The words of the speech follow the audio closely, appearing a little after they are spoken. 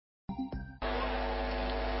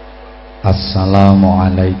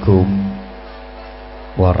Assalamualaikum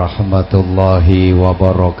warahmatullahi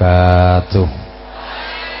wabarakatuh.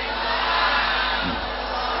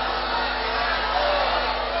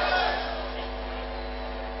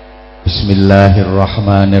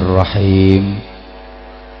 Bismillahirrahmanirrahim.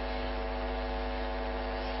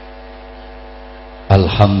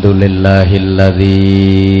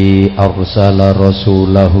 Alhamdulillahilladzi arsala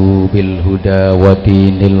rasulahu bil huda wa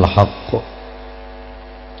dinil haqq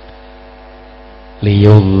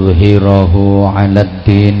liyudhhirahu 'alad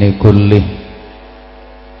dini kullih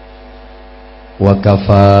wa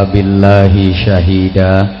kafa billahi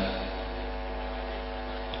syahida.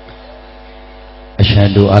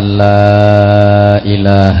 Asyhadu an la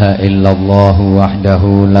ilaha illallah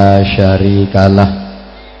wahdahu la syarikalah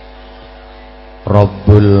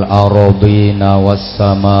Rabbul ardina was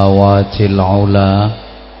samawatil 'ula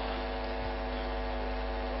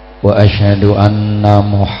wa asyhadu anna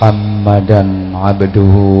Muhammadan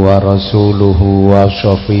abduhu wa rasuluhu wa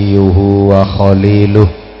shafiyuhu wa khaliluh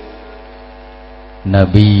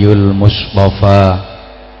Nabiyul Mustafa.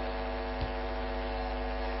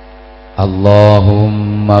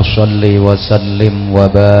 Allahumma shalli wa sallim wa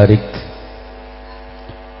barik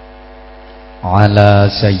ala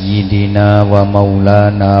sayyidina wa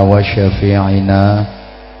maulana wa syafi'ina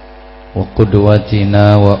wa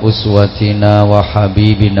qudwatina wa uswatina wa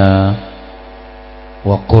habibina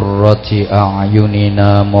wa qurrati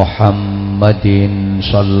a'yunina Muhammadin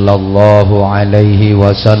sallallahu alaihi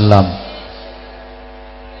wasallam,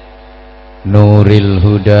 nuril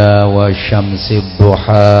huda wa syamsid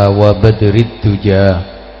duha wa badrit tuja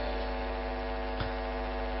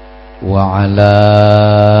wa ala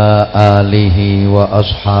alihi wa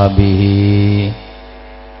ashabihi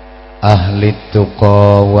ahli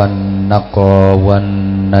tuqa wan naqa wan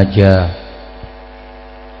najah.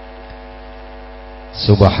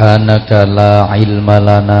 Subhanaka la ilma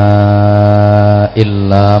lana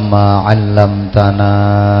illa ma 'allamtana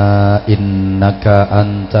innaka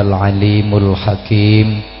antal alimul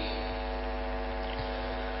hakim.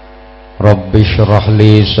 Rabbi shrah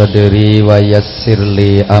li sadri wa yassir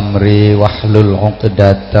li amri wahlul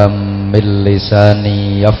 'uqdatam min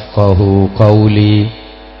lisani yafqahu qawli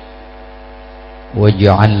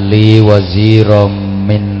waj'al li waziran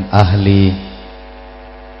min ahli.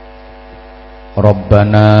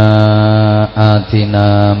 Rabbana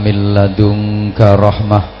atina min ladunka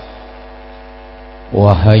rahmah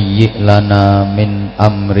wa hayyi' lana min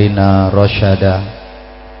amrina rasyada.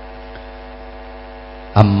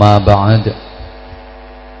 Amma ba'd.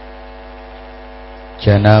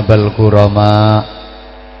 Janabal kurama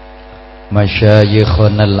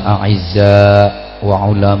masyayikhunal a'izza wa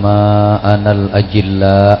ulama'ana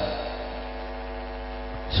al-ajilla,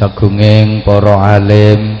 sagunging para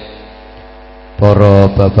alim, para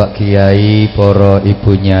bapak kiai, para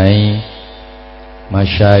ibu nyai,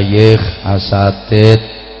 masyayikh, asatid,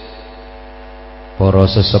 para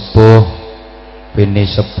sesepuh, bini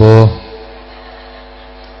sepuh,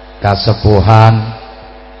 kasepuhan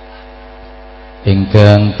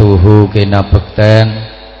ingkang tuhu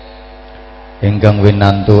kinabekten, ingkang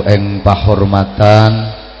winantu ing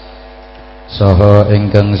pahormatan saha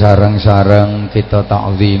ingkang sareng-sareng kita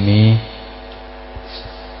ta'zimi.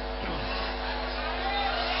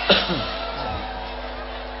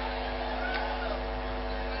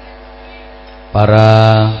 Para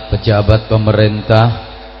pejabat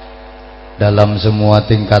pemerintah dalam semua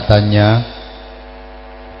tingkatannya,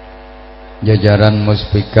 jajaran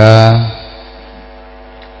Muspika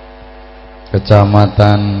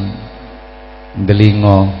Kecamatan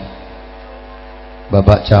Delingo,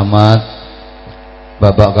 Bapak Camat,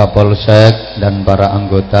 Bapak Kapolsek dan para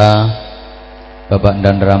anggota, Bapak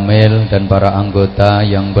dan Ramil dan para anggota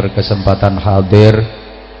yang berkesempatan hadir,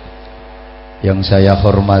 yang saya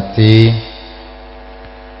hormati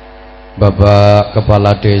Bapak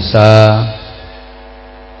Kepala Desa,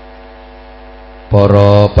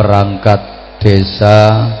 para perangkat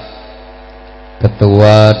desa,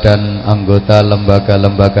 ketua dan anggota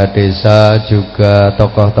lembaga-lembaga desa, juga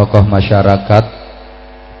tokoh-tokoh masyarakat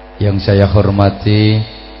yang saya hormati,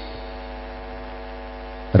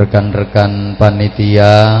 rekan-rekan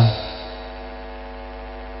panitia,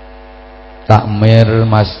 takmir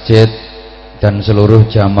masjid dan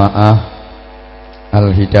seluruh jamaah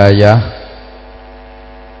Al-Hidayah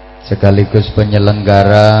sekaligus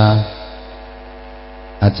penyelenggara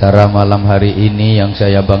acara malam hari ini yang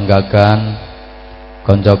saya banggakan,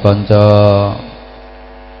 konco-konco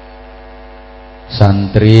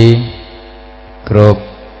santri, grup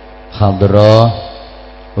hadroh,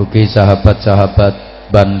 ugi sahabat-sahabat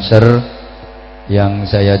Banser yang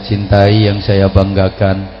saya cintai, yang saya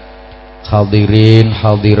banggakan. hadirin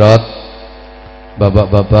hadirat,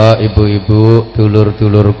 bapak-bapak, ibu-ibu,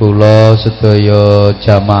 dulur-dulur kula sedaya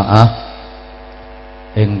jamaah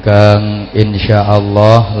ingkang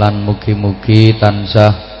insyaallah lan mugi-mugi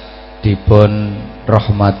tansah dipun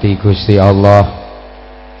rahmati Gusti Allah,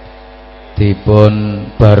 dipun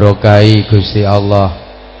barokahi Gusti Allah,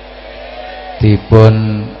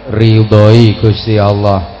 dipun ridhoi Gusti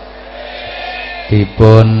Allah,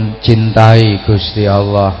 dipun cintai Gusti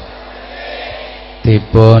Allah,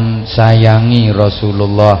 dipun sayangi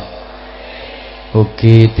Rasulullah,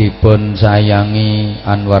 ugi dipun sayangi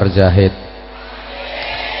Anwar Zahid.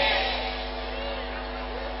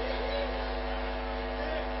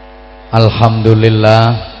 Alhamdulillah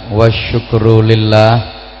wa syukrulillah,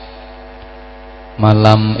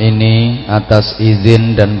 malam ini atas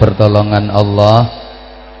izin dan pertolongan Allah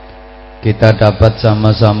kita dapat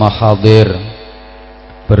sama-sama hadir,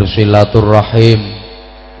 bersilaturahim,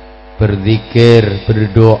 berzikir,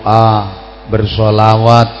 berdoa,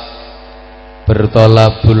 bersolawat,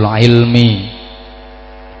 bertolabul ilmi,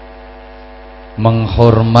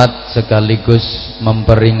 menghormat sekaligus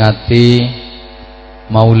memperingati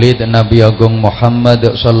Maulid Nabi Agung Muhammad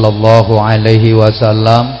sallallahu alaihi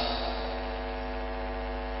wasallam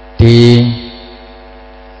di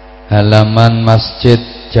halaman Masjid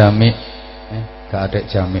Jami, gak ada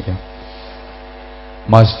Jami ya,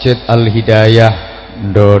 Masjid Al-Hidayah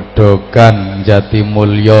Ndodokan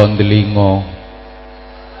Jatimulyo Ndelingo.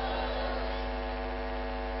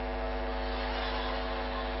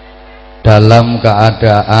 Dalam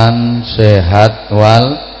keadaan sehat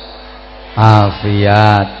wal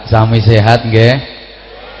afiat. Sami sehat nggih?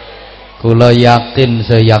 Kula yakin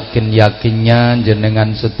seyakin-yakinnya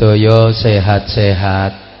jenengan sedaya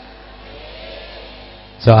sehat-sehat.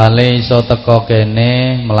 Soale iso teko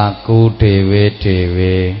kene mlaku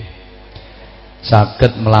dhewe-dhewe.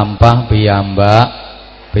 Saged melampah piyambak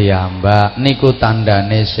niku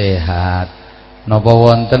tandane sehat. Napa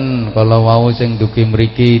wonten kala wau sing dugi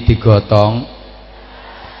mriki digotong?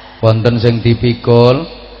 Wonten sing dipikul?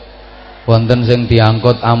 Wonten sing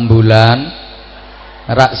diangkut ambulan?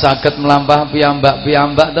 Rak saged melampah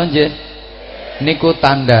piyambak-piyambak to nggih? Niku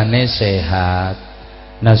tandane sehat.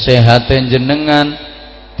 Nah, sehate jenengan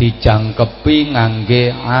dijangkepi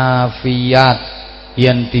ngangge afiat,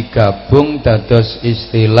 yen digabung dados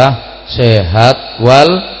istilah sehat wal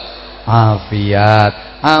afiat.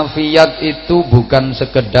 Afiat itu bukan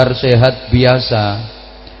sekedar sehat biasa.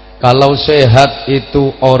 Kalau sehat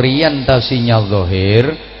itu orientasinya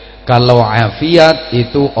zahir, kalau afiat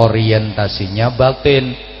itu orientasinya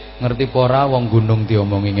batin. Ngerti pora wong gunung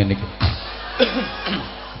diomongi ngene iki.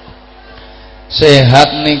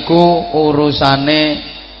 Sehat niku urusane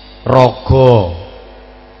raga,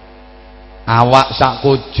 awak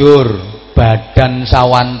sakujur, badan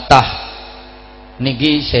sawantah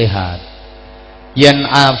niki sehat. Yen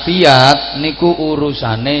afiat niku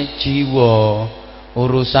urusane jiwa,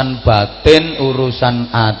 urusan batin,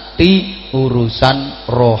 urusan ati, urusan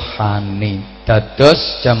rohani.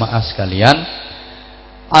 Dados jamaah sekalian,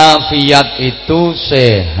 afiat itu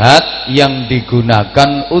sehat yang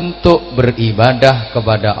digunakan untuk beribadah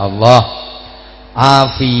kepada Allah.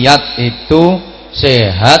 Afiat itu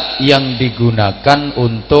sehat yang digunakan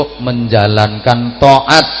untuk menjalankan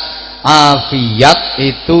taat. Afiat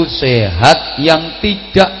itu sehat yang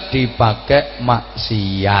tidak dipakai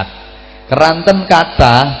maksiat. Keranten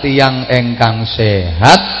kathah tiyang engkang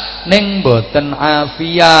sehat ning boten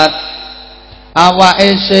afiat.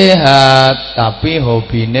 Awake sehat tapi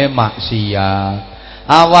hobine maksiat.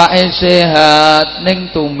 Awake sehat ning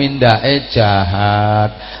tumindake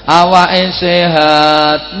jahat. Awake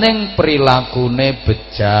sehat ning prilakune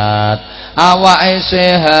bejat. Awake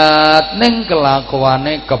sehat ning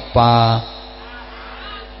kelakuane kepa.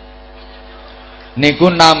 Niku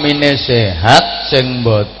namine sehat sing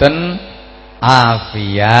boten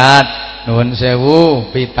afiat. Nuwun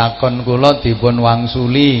sewu, pitakon kula dipun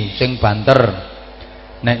wangsuli sing banter.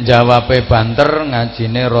 Nek jawabe banter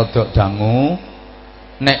ngajine rodok dangu.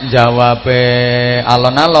 Nek jawabe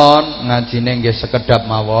alon-alon ngajine nggih sekedap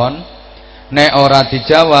mawon. Nek ora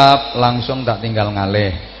dijawab langsung tak tinggal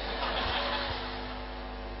ngalih.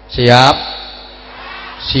 Siap?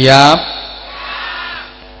 Siap?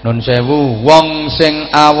 Nun sewu, wong sing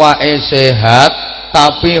awake sehat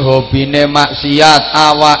tapi hobine maksiat,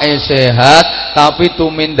 awake sehat tapi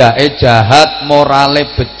tumindake jahat,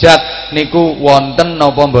 morale bejat, niku wonten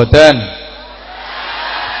napa mboten?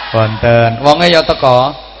 Wonten. Wonge ya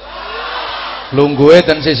teka. Lungguhe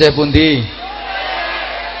ten sisih pundi?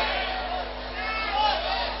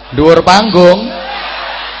 Dhuwur panggung.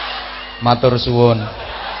 Matur suwun.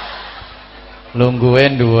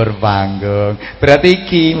 Lungguhe dhuwur panggung. Berarti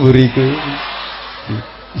iki mburiku.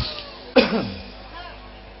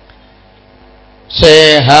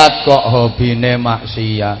 Sehat kok hobine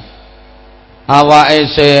maksiat.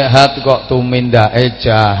 Awake sehat kok tumindake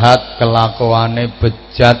jahat, kelakuane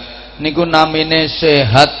bejat. Niku namine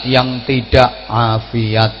sehat yang tidak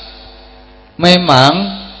afiat. Memang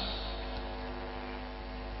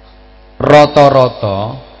rata-rata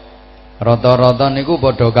niku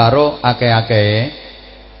padha karo akeh-akehe.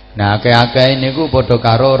 Nah, akeh-akehe niku padha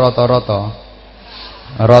karo rata-rata.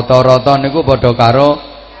 Rata-rata niku padha karo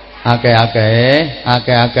akeh-akehe,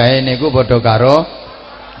 akeh-akehe niku padha karo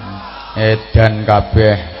edan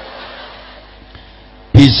kabeh.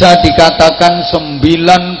 Bisa dikatakan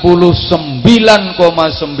 99,9%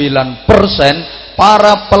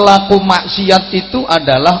 para pelaku maksiat itu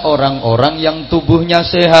adalah orang-orang yang tubuhnya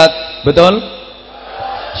sehat. Betul?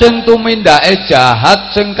 Sing tumindake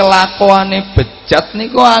jahat, sing kelakuane bejat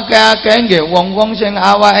niku akeh-akeh nggih wong-wong sing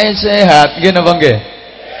awake sehat. Nggih napa nggih?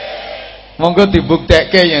 Monggo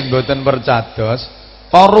dibuktekke yen mboten percados.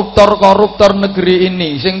 Koruptor-koruptor negeri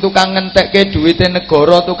ini sing tukang ngentekke duwite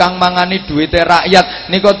negara, tukang mangani duwite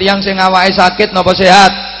rakyat, niku tiyang sing awake sakit napa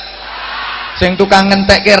sehat? Sing tukang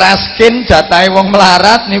ngentekke raskin jatahe wong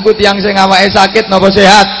melarat niku tiyang sing awake sakit napa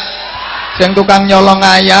sehat? Sing tukang nyolong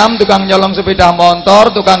ayam, tukang nyolong sepeda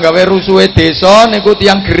motor, tukang gawe rusuhe desa niku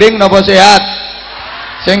tiyang gering napa sehat?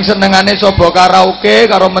 Sing senengane sobo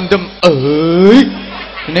karaoke karo mendem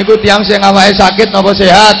niku tiyang sing awake sakit napa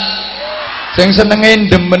sehat? Sing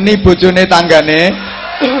senenge ndemeni bojone tanggane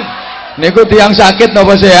niku tiyang sakit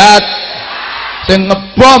napa sehat? Sing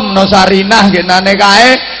ngebom no SARINAH genane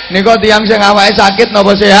kae niku tiyang sing awake sakit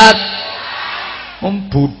napa sehat?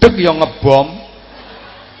 Budhek ya ngebom.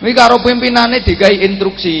 Iki karo pimpinane dikai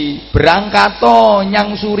instruksi, berangkat to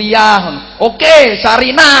nyang Suriah. Oke,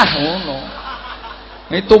 SARINAH ngono.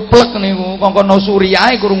 Iki tuplek niku kongkono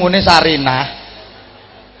Suriah krungune SARINAH.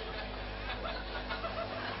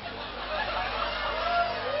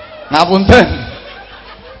 Ngapunten.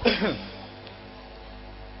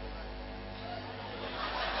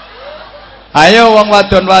 Ayo wong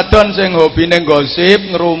wadon-wadon sing hobine gosip,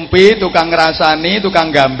 ngerumpi, tukang ngrasani, tukang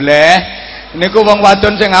gambleh. Niku wong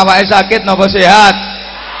wadon sing awake sakit napa sehat?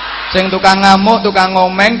 Sing tukang ngamuk, tukang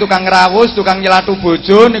ngomeng, tukang ngrawus, tukang nyelatu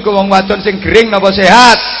bojo niku wong wadon sing gering napa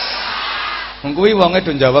sehat? Wong kuwi wonge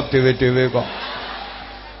do jawab dhewe-dhewe kok.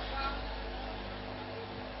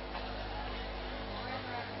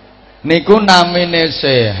 Niku namine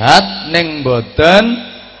sehat ning boten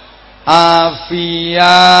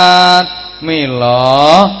afiat.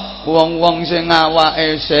 Mila wong-wong sing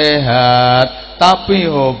awake sehat tapi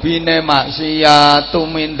hobine maksiat,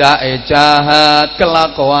 tumindake jahat,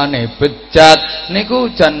 kelakuane bejat niku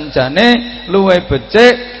jan-jane luwih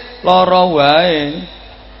becik lara wae.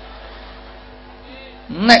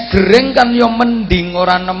 Nek gering kan ya mending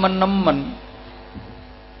ora nemen-nemen.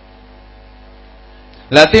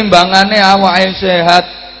 Lah timbangane awake sehat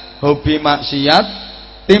hobi maksiat,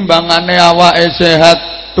 timbangane awake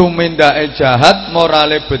sehat tumindake jahat,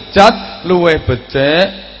 morale bejat, luwih becik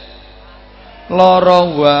lara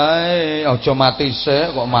wae. Aja mati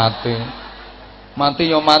sik kok mati. Mati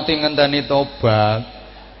yo mati ngenteni tobat.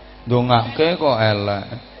 Ndongake kok elek.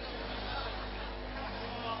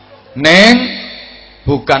 Ning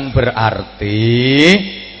bukan berarti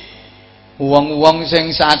wong-wong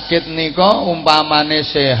sing sakit nika umpamane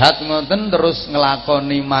sehat ngoten terus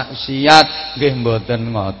nglakoni maksiat, nggih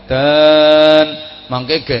mboten ngoten.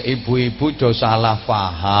 Mangke ge ibu-ibu do salah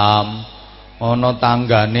paham. Ana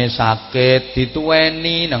tanggane sakit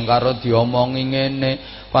dituweni nang karo diomongi ngene,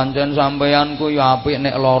 pancen sampeyan ku ya apik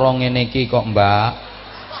nek lara ngene iki kok, Mbak.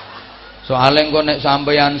 Soale engko nek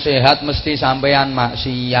sampeyan sehat mesti sampeyan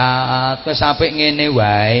maksiat. Wis apik ngene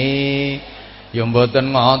wae. Ya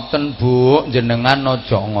mboten ngoten, Bu, jenengan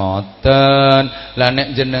aja ngoten. Lah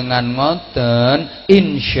nek jenengan ngoten,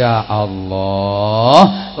 insyaallah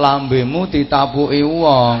lambemu ditapuki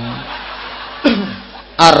wong.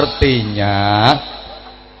 Artinya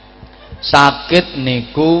sakit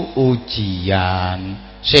niku ujian,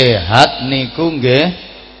 sehat niku nggih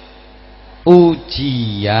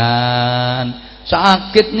ujian.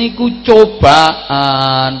 Sakit niku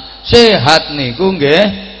cobaan, sehat niku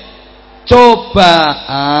nggih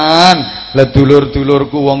cobaan. Lah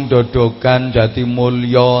dulur-dulurku wong dodokan jati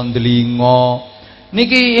mulya ndlinga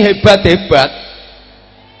niki hebat-hebat.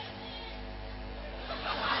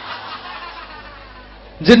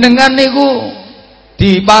 Jenengan niku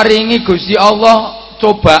diparingi Gusti Allah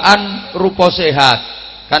cobaan rupa sehat.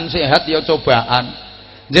 Kan sehat ya cobaan.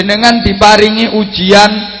 Jenengan diparingi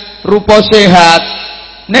ujian rupa sehat.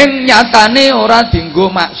 ning nyatane ora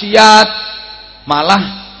dienggo maksiat,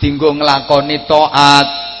 malah dienggo nglakoni taat.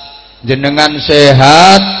 Jenengan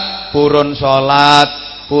sehat, purun salat,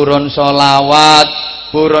 purun solawat,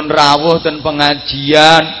 purun rawuh dan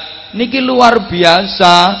pengajian, niki luar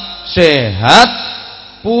biasa. Sehat,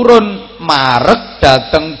 purun marek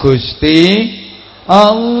dateng Gusti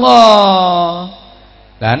Allah.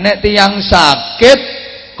 Lah nek tiyang sakit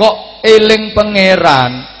kok eling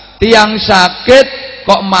pangeran, tiyang sakit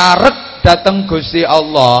kok marek dateng Gusti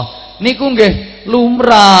Allah, niku nggih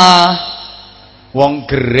lumrah. Wong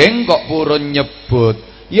gering kok purun nyebut,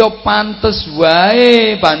 ya pantes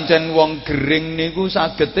wae pancen wong gering niku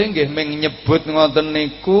sagete nggih mung nyebut ngoten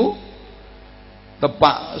niku.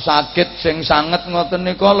 Tepak sakit sing sanget ngoten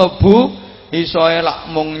niku lho Bu, iso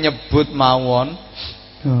lak mung nyebut mawon.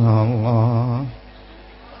 Allah.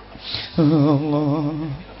 Allah.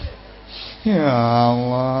 Ya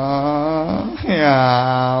Allah. Ya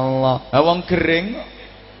Allah. Lah wong gering,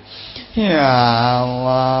 ya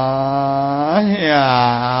Allah, ya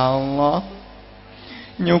Allah.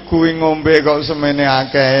 Nyuguhi ngombe kok semene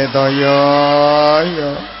akeh to ya.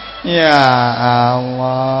 Ya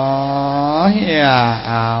Allah, ya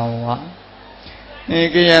Allah.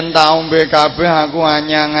 Iki yen tak ombe kabeh aku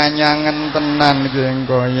anyang-anyangen tenan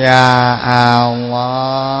jengko. Ya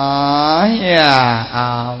Allah, ya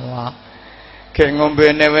Allah. Gek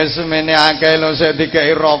ngombene wis semene akeh lho, sik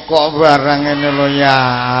dikeki rokok barang ngene lho. Ya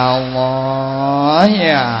Allah,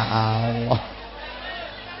 ya Allah.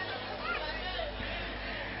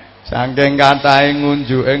 Saking katahe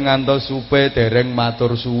ngunjuke ngantos supe dereng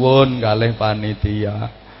matur suwun kalih panitia.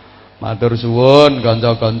 Matur suwun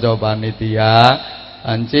kanca-kanca panitia.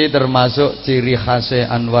 Anci termasuk ciri khase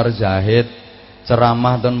Anwar Zahid,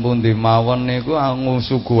 ceramah ten pundi mawon niku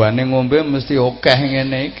suguhane ngombe mesti akeh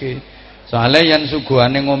ngene iki. Soale yen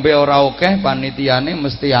suguhane ngombe ora akeh panitiane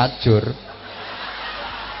mesti ajur.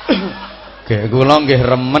 Gek kula nggih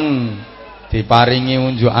remen diparingi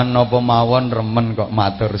unjukan napa mawon, remen kok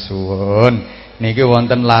matur suwun. Niki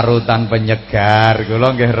wonten larutan penyegar,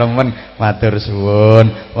 kula nggih remen matur suwun.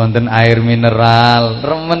 Wonten air mineral,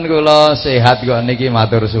 remen kula. Sehat kok niki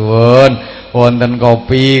matur suwun. Wonten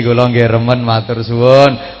kopi, kula nggih remen matur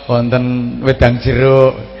suwun. Wonten wedang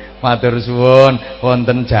jeruk, matur suwun.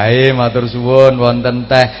 Wonten jahe, matur suwun. Wonten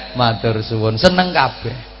teh, matur suwun. Seneng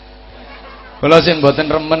kabeh. Kula sing mboten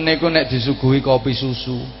remen niku nek disuguhi kopi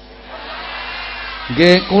susu.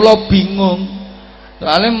 Nggih, kula bingung.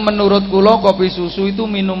 Soalnya menurut kula kopi susu itu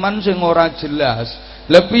minuman sing ora jelas.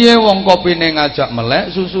 Lah piye wong kopine ngajak melek,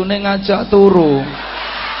 susune ngajak turu.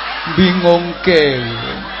 Bingungke.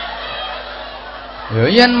 Ya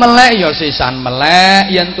yen melek ya sisan melek,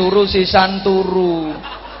 yen turu sisan turu.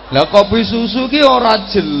 Lah kopi susu ki ora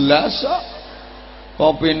jelas kok.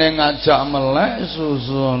 Kopine ngajak melek,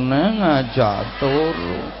 susune ngajak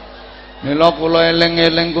turu. Mila kula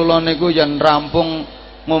eling-eling kula niku yen rampung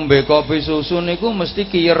ngombe kopi susu niku mesti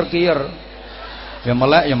kiyer-kiyer. Ya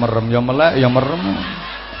melek ya merem, ya melek ya merem.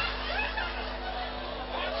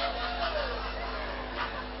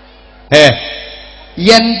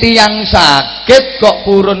 Yen tiyang sakit kok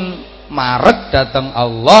purun marek dateng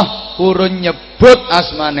Allah, purun nyebut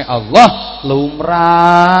asmane Allah,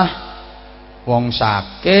 lumrah. Wong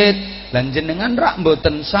sakit lan jenengan rak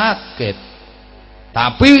mboten sakit,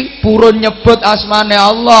 tapi purun nyebut asmane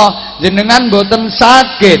Allah, jenengan mboten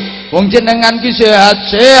sakit. Wong jenengan ki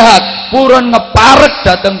sehat-sehat, purun ngeparek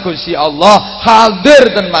dateng Gusti Allah,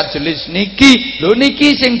 hadir ten majelis niki. Lho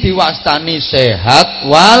niki sing diwastani sehat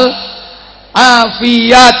wal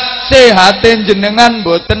afiat. Sehaten jenengan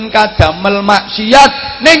mboten kadamel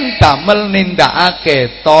maksiat, ning damel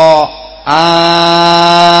nindakake taat.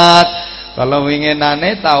 Kalau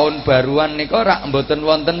winginane tahun baruan nika rak mboten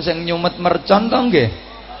wonten sing nyumet mercon to nggih?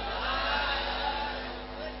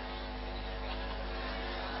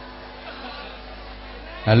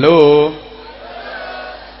 Halo.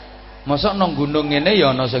 Mosok nang gunung ngene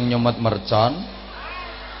ya ana sing nyumet mercon?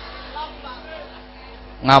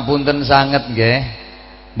 Ngapunten sanget nggih.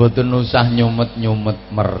 Mboten usah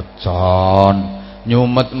nyumet-nyumet mercon.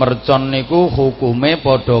 Nyumet mercon niku hukume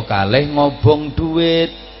padha kalih ngobong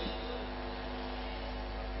duit.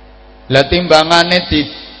 Lah timbangane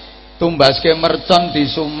ditumbaske mercon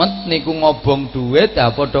disumet niku ngobong duit,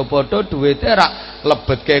 ya padha-padha duwite rak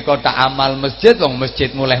lebetke kotak amal masjid, wong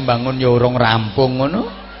masjid mulai bangun ya urung rampung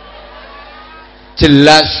ngono.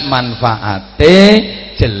 Jelas manfaate,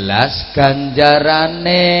 jelas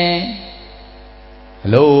ganjarane.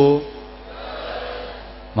 Halo.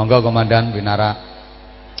 Monggo Komandan Binara.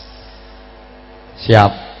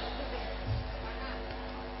 Siap.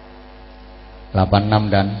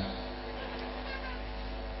 86 dan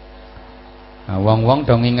Wong-wong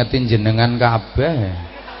dong ngingetin jenengan kabeh.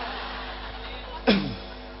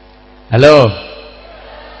 Halo.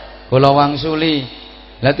 Kula wangsuli.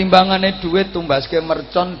 Lah timbangane dhuwit tumbaske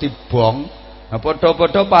mercon dibong,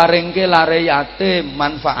 padha-padha paringke lare yatim,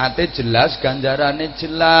 manfaate jelas, ganjarane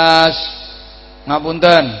jelas.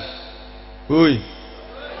 Ngapunten. Hui.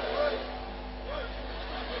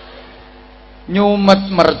 Nyumet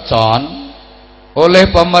mercon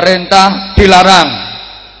oleh pemerintah dilarang,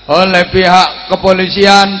 oleh pihak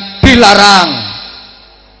kepolisian dilarang.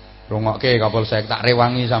 Rungokke Kapolsek tak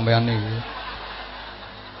rewangi sampean iki.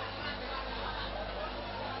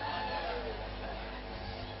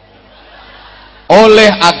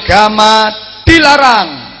 Oleh agama dilarang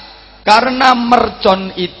karena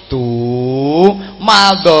mercon itu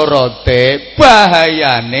madorote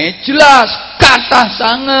bahayane jelas, kathah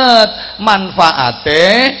sanget, manfaate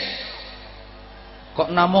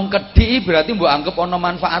kok namung kedhi berarti mbok anggap ana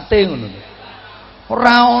manfaate ngono.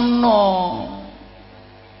 Ora ana.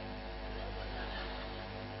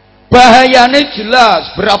 Bahayane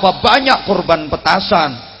jelas, berapa banyak korban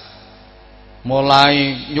petasan.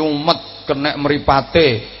 Mulai nyumet kena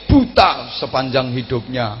meripate, buta sepanjang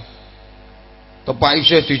hidupnya. Tepak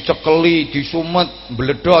isih dicekeli, disumet,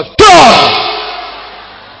 mbledos, dor.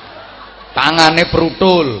 Tangane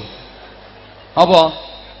perutul. Apa?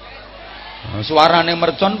 Suarane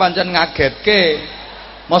mercon pancen ngagetke.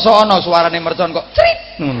 Masa ana suarane mercon kok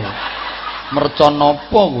crit ngono. Mercon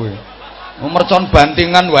napa kuwi? Mercon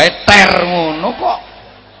bantingan wae ter ngono kok.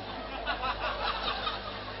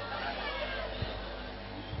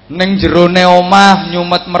 Ning jerone omah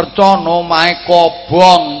nyumet mercon, omahe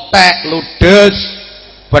kobong, tek, ludes.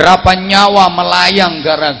 Berapa nyawa melayang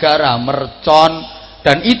gara-gara mercon,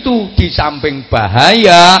 dan itu di samping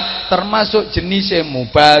bahaya termasuk jenisnya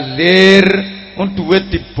mubazir,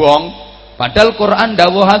 duit dibong. Padahal Quran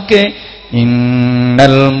dawuhake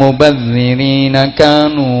innal mubadzirina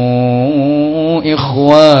kanu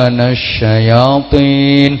ikhwana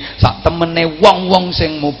syayatin. Sak temene wong-wong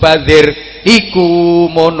sing mubadzir iku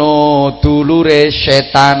mono dulure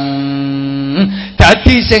setan.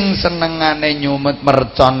 Dadi sing senengane nyumet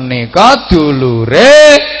mercon nika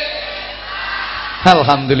dulure.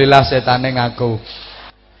 Alhamdulillah setane ngaku.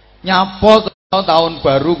 Nyapo tahun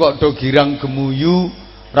baru kok do girang gemuyu,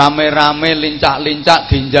 rame-rame lincak-lincak,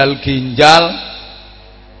 ginjal-ginjal,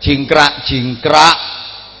 jingkrak-jingkrak.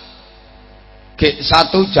 Gek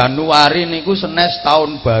 1 Januari niku senes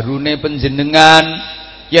tahun barune panjenengan.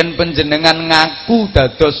 Yen panjenengan ngaku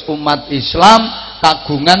dados umat Islam,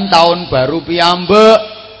 kagungan tahun baru piyambak.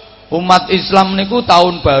 Umat Islam niku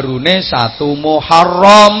tahun barune 1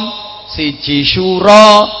 Muharram, 1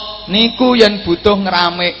 Syura. Niku yen butuh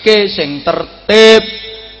ngrameke sing tertib.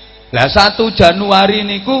 Lah 1 Januari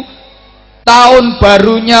niku tahun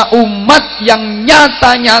barunya umat yang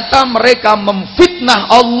nyata-nyata mereka memfitnah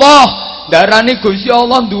Allah. Darani Gusti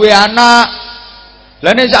Allah duwe anak.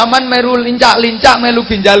 Lah nek zaman melu lincak-lincak, melu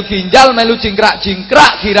ginjal-ginjal, melu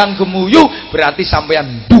jingkrak-jingkrak, girang gemuyu, berarti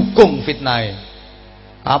sampean dukung fitnahe.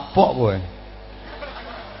 Apa kowe?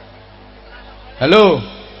 Halo.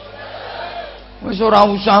 Wis ora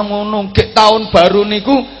usah ngono, gek tahun baru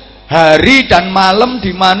niku hari dan malam di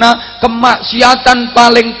mana kemaksiatan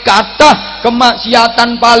paling kathah,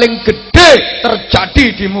 kemaksiatan paling gede terjadi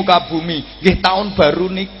di muka bumi. Nggih tahun baru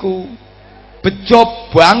niku. Bejo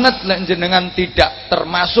banget lek jenengan tidak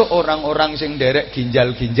termasuk orang-orang sing derek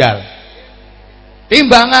ginjal-ginjal.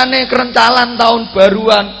 Timbangane kerencalan tahun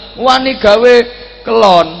baruan, wani gawe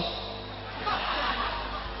kelon.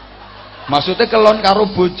 Maksudnya kelon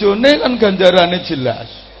karo bojone kan ganjarane jelas.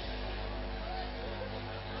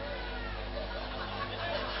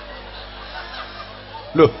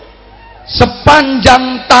 Loh,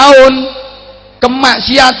 sepanjang tahun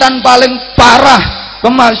kemaksiatan paling parah,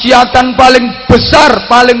 kemaksiatan paling besar,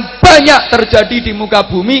 paling banyak terjadi di muka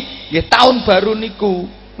bumi, ya tahun baru niku.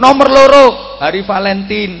 Nomor loro, hari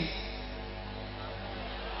Valentine.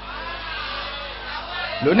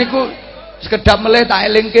 Lho niku sekedap meleh tak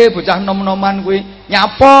elingke bocah nom-noman kuwi.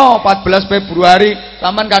 Nyapo 14 Februari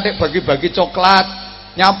sampean katik bagi-bagi coklat.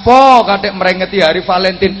 Nyapo katik merengeti hari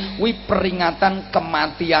Valentine. Kuwi peringatan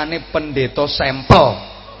kematiane pendeta sampel.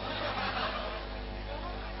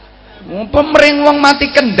 Pemering wong mati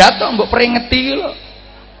kendat kok mbok peringeti lho.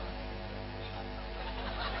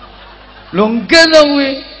 Lho nggih to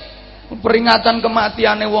kuwi. Peringatan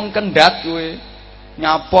kematiane wong kendat kuwi.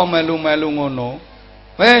 Nyapa melu-melu ngono.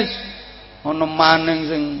 Wis ana maning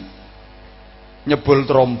sing nyebul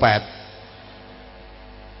trompet.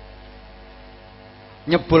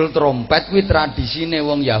 Nyebul trompet kuwi tradisine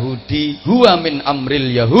wong Yahudi. Huwa min amril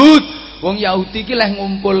Yahud Wong Yahudi ki leh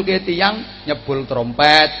ngumpulke tiyang nyebul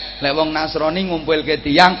trompet, lek wong Nasrani ngumpulke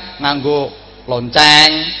tiyang nganggo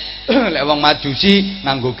lonceng, lek wong Majusi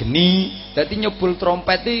nganggo geni. Dadi nyebul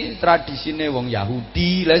trompet iki tradisine wong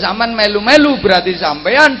Yahudi. Lah sampean melu-melu berarti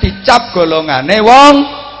sampean dicap golongane wong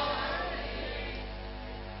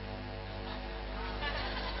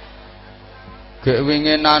gek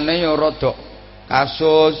winginane ya rada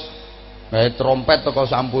kasus trompet teko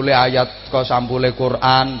sampule ayat, teko sampule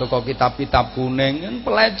Quran, teko kitab-kitab kuning, kan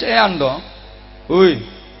pelecehan to. Hoi.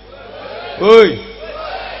 Hoi.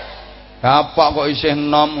 Bapak kok isih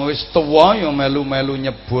nom wis tuwa ya melu-melu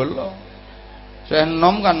nyebul. Isih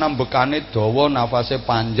nom kan nambekane dawa, nafase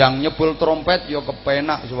panjang, nyebul trompet ya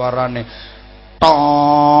kepenak suarane. Tot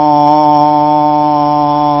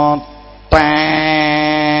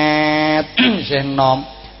tet isih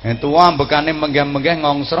nom. Tuwa ambekane menggeh-menggeh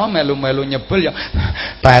ngongsro melu-melu nyebul ya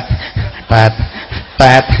tet tet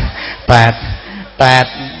tet tet tet.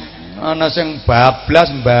 Ana sing bablas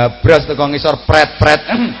teko ngisor pret-pret.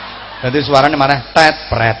 Dadi suarane maneh tet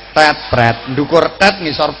pret ndukur tet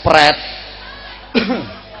ngisor pret.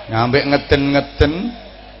 Ngambek ngeden-ngeden.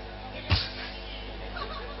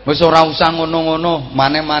 Wis ora usah ngono-ngono,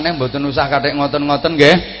 maneh-maneh mboten usah kathik ngoten-ngoten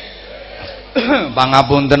nggih.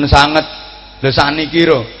 Pangapunten sanget. Lha sakniki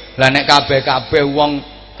ro, lah nek kabeh-kabeh wong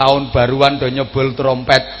tahun baruan do nyebul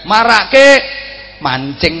trompet, marake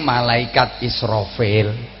mancing malaikat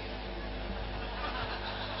Israfil.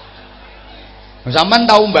 Sampeyan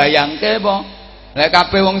tau mbayangke apa? Lek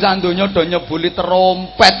kabeh wong sak donya do nyebuli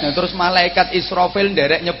trompet, terus malaikat Israfil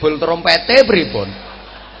nderek nyebul trompete pripun?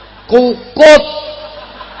 Kukut.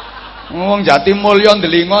 Wong Jatimulya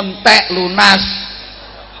ndelingon entek lunas.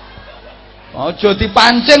 Aja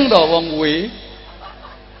dipancing to wong kuwi.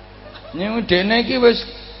 Ning dene iki wis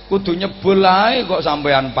kudu nyebul ae kok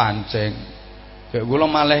sampean pancing. Gek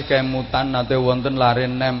kula malih kemutan nate wonten lare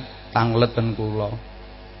nem tanglet ten kula.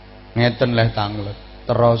 Ngeten leh tanglet.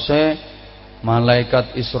 Teruse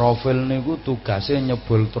malaikat Israfil niku tugase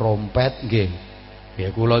nyebul trompet nggih.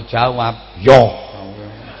 Ya kula jawab, "Yo."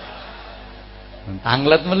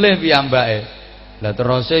 Tanglet melih piyambake. Lah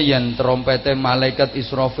teruse yen trompete malaikat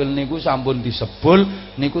Israfil niku sampun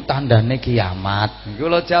disebul niku tandane kiamat. Niku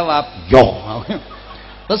kula jawab, "Yo."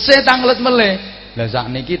 Tesih tanglet melih. Lah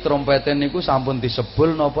sakniki trompete niku sampun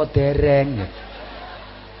disebul napa dereng?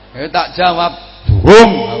 Tak jawab,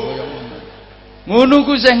 "Durung." Ngono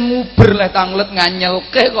ku sing nguber leh tanglet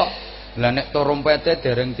nganyelke kok. Lah nek trompete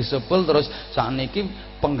dereng disebul terus sakniki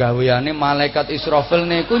penggaweane malaikat Israfil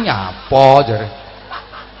niku nyapa jare.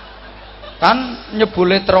 Kan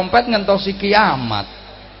nyebule trompet ngentosi kiamat.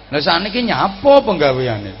 Lah sakniki nyapa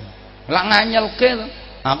penggaweane? Lah nganyelke to.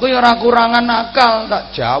 Aku ya ora kurangan akal,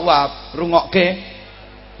 tak jawab, rungokke.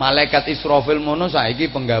 Malaikat Israfil mono saiki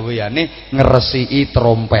penggaweane ngresiki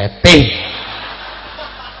trompete.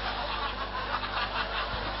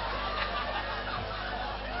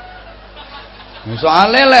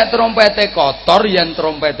 Soale lek trompete kotor yen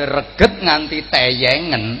trompete reget nganti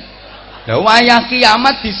teyengen. Lah wayah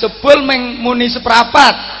kiamat disebul muni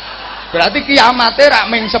seprapat. Berarti kiamate rak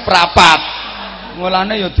ming seprapat.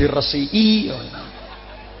 Mulane ya diresiki.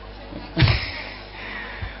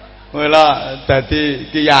 Mula dadi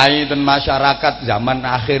kiai ten masyarakat zaman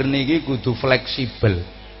akhir niki kudu fleksibel.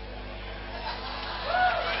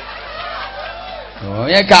 Oh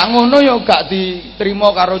ya gak ngono ya gak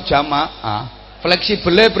diterima karo jamaah.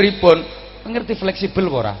 Fleksibele pripun? Ngerti fleksibel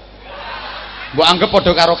ora? Mbok anggap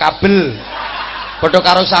padha karo kabel, padha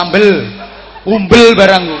karo sambel, umbel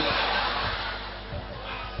barang.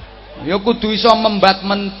 Ya kudu iso membat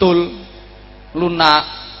mentul, lunak.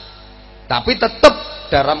 Tapi tetep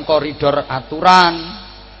dalam koridor aturan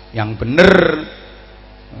yang bener.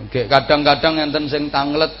 Kadang-kadang enten sing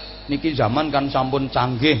tanglet niki zaman kan sampun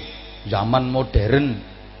canggih, zaman modern.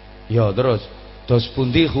 Ya terus dos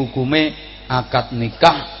pundi hukume akad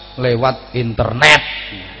nikah lewat internet.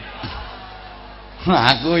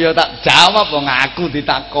 Aku ya tak jawab wong aku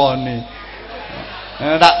ditakoni.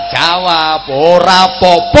 Tak jawab ora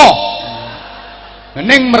apa-apa.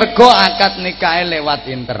 Ning mergo akad nikahe lewat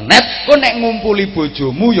internet, kok nek ngumpuli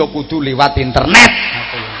bojomu ya kudu lewat internet.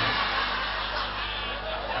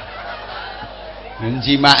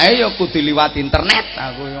 Njimake ya kudu liwat internet,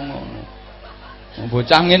 aku yo ngono.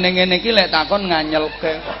 Bocah ngene-ngene iki lek takon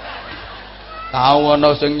nganyelke kok. Tahu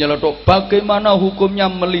ana sing nyeletuk, bagaimana hukumnya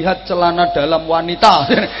melihat celana dalam wanita?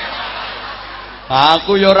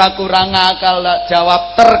 Aku ya ora kurang akal,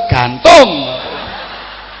 jawab tergantung.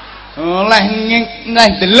 Leh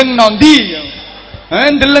deleng nondi.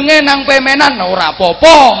 Delenge nang pemenan ora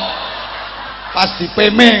apa-apa. Pas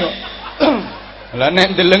dipeme kok. Lah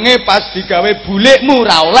nek ndelenge pas digawe bulikmu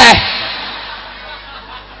ora oleh.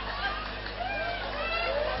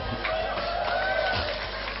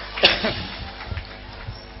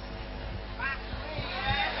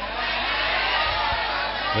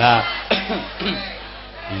 Lah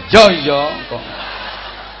iya kok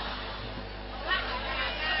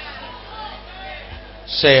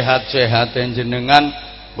sehat-sehat jenengan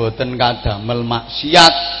boten kadamel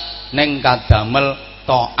maksiat ning kadamel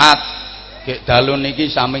taat. Gek dalu niki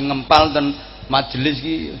sami ngempal ten majelis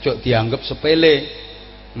iki aja dianggep sepele.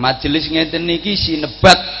 Majelis ngeten niki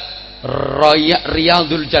sinebat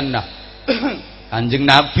Riyadul Jannah. Kanjeng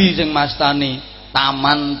Nabi sing mastani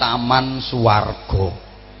taman-taman swarga.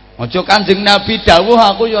 Aja Kanjeng Nabi dawuh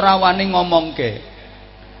aku ya ora wani ngomongke.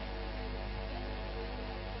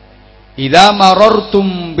 Idza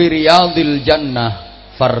marartum biriyadil jannah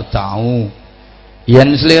farta'u.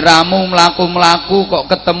 Yen sliramu mlaku-mlaku kok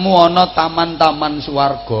ketemu ana taman-taman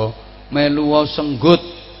swarga, melu senggut,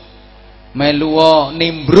 melu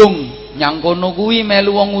nimbrung, nyang kono kuwi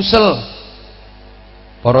melu ngusel.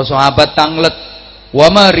 Para sahabat tanglet,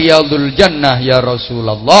 "Wa ma riyadul jannah ya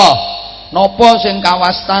Rasulullah?" Napa sing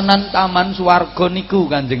kawastanan taman swarga niku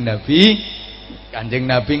Kanjeng Nabi? Kanjeng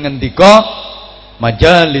Nabi ngendika,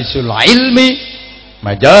 "Majalisul ilmi,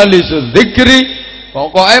 majalisul dzikri."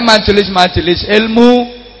 Pokoknya majelis-majelis ilmu,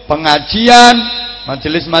 pengajian,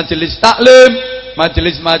 majelis-majelis taklim,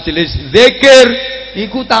 majelis-majelis zikir,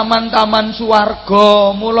 iku taman-taman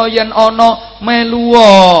swarga. Mula yen ana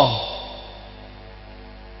meluwa.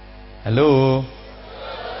 Halo.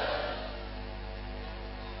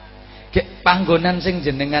 Kek panggonan sing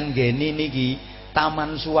jenengan geni niki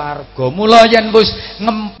taman swarga. Mula yen wis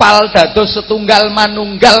ngempal dados setunggal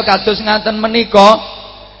manunggal kados ngaten menika,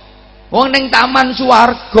 wong ning taman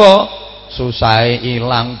swarga susahe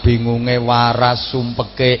ilang, bingunge waras,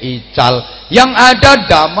 sumpeke ical. Yang ada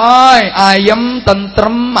damai, ayem,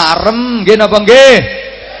 tentrem, marem, nggih napa nggih?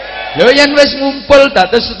 Lho yen wis ngumpul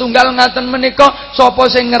dados setunggal ngaten menika,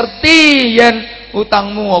 sapa sing ngerti yen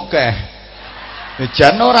utangmu akeh?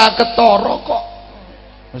 Jan ora ketara kok.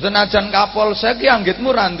 Senajan Kapolsek ki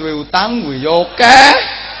anggitmu ra duwe utang kuwi ya akeh.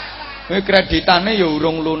 Kuwi kreditane ya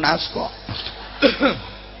urung lunas kok.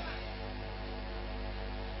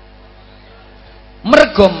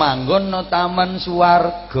 Mergo manggon no taman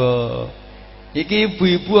swarga. Iki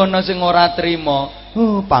ibu-ibu ana sing ora trima,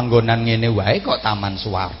 panggonan ngene wae kok taman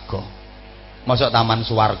swarga. Mosok taman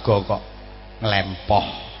swarga kok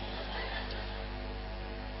nglempoh.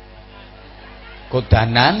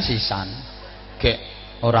 Kodanan sisan. Gek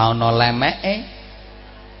ora ana lemeke.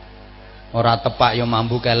 Ora tepak ya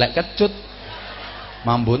mambu kelek kecut.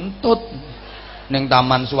 Mambu entut. Ning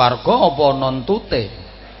taman swarga apa ana entute?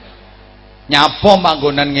 Nyapa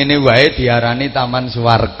panggonan ngene wae diarani taman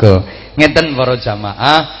swarga. Ngeten para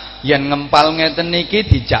jamaah, yen ngempal ngeten niki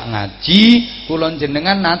dijak ngaji, kula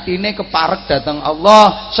jenengan atine keparek dhateng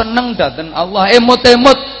Allah, seneng dhateng Allah,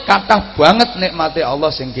 emut-emut kathah banget nikmate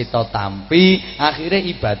Allah sing kita tampi, akhire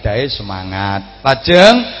ibadahe semangat.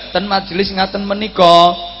 Lajeng ten majelis ngaten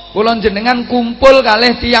menika, kula jenengan kumpul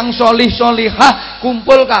kalih tiyang solih solihah,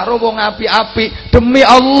 kumpul karo wong apik-apik. Demi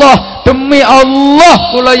Allah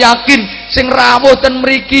kula yakin sing rawuh ten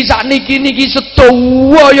mriki sakniki niki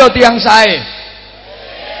sedaya ya tiyang sae.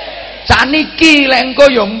 Sakniki lek engko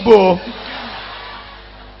ya mbuh.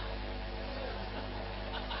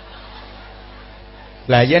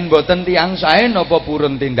 Lah yen mboten tiyang sae napa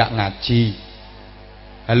purun tindak ngaji?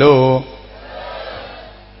 Halo.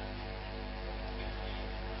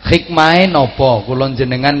 Hikmahe napa kula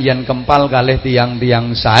jenengan yen kempal kalih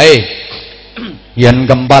tiyang-tiyang sae? Yen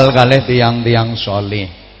kempal kalih tiyang-tiyang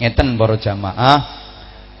saleh. Ngeten para jamaah,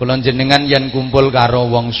 kula jenengan yen kumpul karo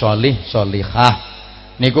wong salih salihah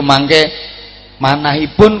niku mangke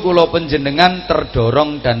manahipun kula panjenengan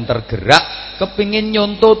terdorong dan tergerak kepingin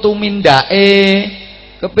nyonto tumindake,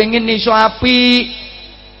 kepingin iso apik.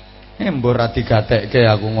 Mbok ra digatekke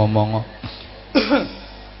aku ngomong.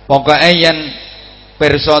 Pokoke yen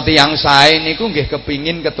pirsa tiyang sae niku nggih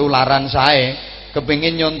kepingin ketularan sae,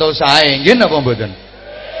 kepingin nyonto sae, nggih napa mboten?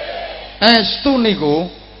 Estu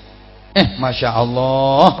niku. Masya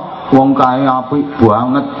Allah, wong kae apik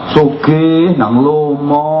banget, sugih nang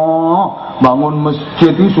lomo, bangun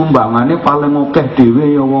masjid iki sumbangane paling akeh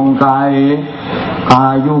dhewe ya wong kae.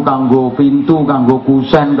 Kayu kanggo pintu, kanggo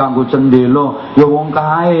kusen, kanggo cendela ya wong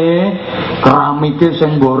kae. Keramike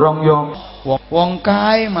sing borong ya wong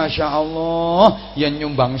kae. Masya Allah, yen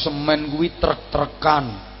nyumbang semen kuwi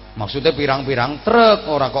trek-trekan. Maksudnya pirang-pirang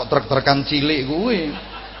truk, ora kok trek-trekan cilik kuwi.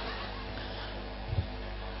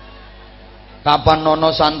 Kapan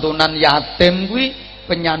nono santunan yatim kuwi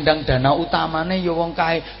penyandang dana utamane ya wong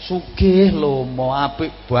kae sugih lomo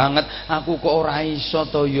apik banget. Aku kok ora iso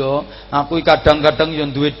to ya. Aku kadang-kadang ya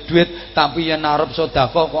duwe duit tapi yen arep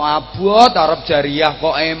sedekah kok abot, arep jariah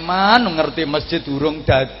kok eman, ngerti masjid urung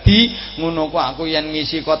dadi. Ngono kok aku yen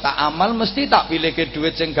ngisi kotak amal mesti tak pilihke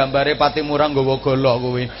duit sing gambare pati murah nggawa golok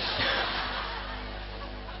kuwi.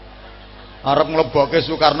 Arep nglebokke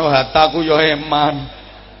Soekarno Hatta ku ya eman.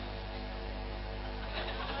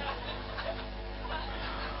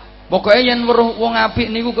 Pokoknya yen weruh wong apik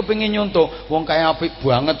niku kepengin nyontoh, wong kaya apik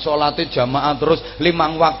banget salate jamaah terus 5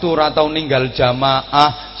 waktu ora tau ninggal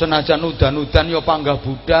jamaah, senajan udan-udan ya panggah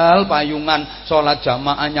budal payungan salat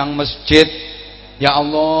jamaah nyang masjid. Ya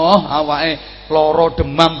Allah, awake lara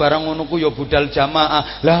demam barang ngono ku ya budal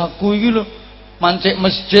jamaah. Lah aku iki lho mancik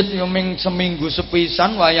masjid ya ming seminggu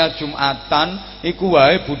sepisan wayah Jumatan, iku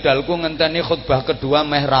wae budalku ngenteni khutbah kedua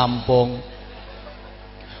meh rampung.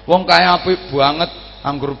 Wong kaya apik banget,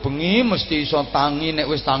 anggur bengi mesti iso tangi, nek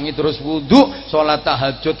wis tangi terus wudu, salat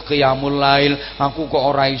tahajud qiyamul lail. Aku kok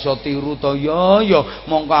ora iso tiru to ya,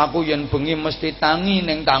 mongko aku yen bengi mesti tangi,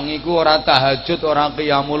 ning tangiku ora tahajud, ora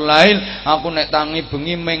qiyamul lail. Aku nek tangi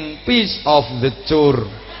bengi ming piece of the chur.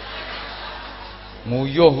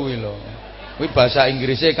 Nguyuh kuwi lho. Kuwi bahasa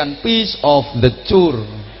Inggrisnya kan piece of the chur.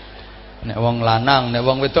 Nek wong lanang, nek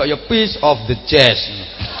wong wedok ya piece of the jazz.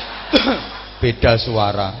 Beda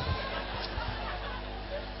suara.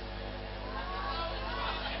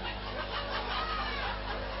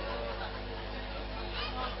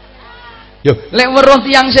 Yo, lek weruh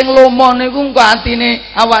tiyang sing lomo niku engko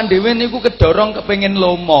atine awak dhewe niku kedorong kepengin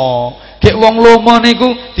lomo. Gek wong lomo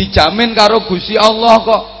niku dijamin karo Gusti Allah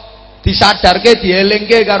kok. Disadarke,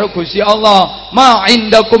 dielingke karo Gusti Allah. Ma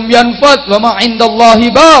indakum yanfad wa ma indallahi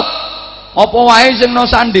baq. Apa wae sing no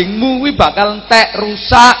sandingmu kuwi bakal entek,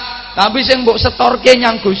 rusak. Tapi sing mbok setorke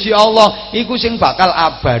nyang Gusti Allah iku sing bakal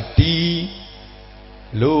abadi.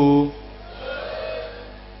 Lho.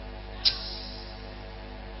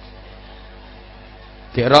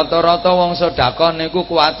 Gek rata-rata wong sedekah niku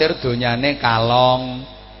kuwatir donyane kalong.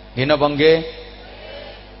 Nggih napa nggih?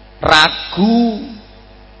 Ragu.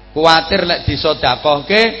 Kuwatir lek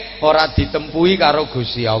disedekahke ora ditempuhi karo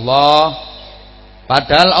Gusti Allah.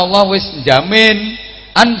 Padahal Allah wis njamin,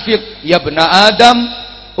 anfiq ya bena Adam,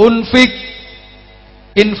 unfik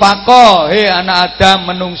infaqo, he anak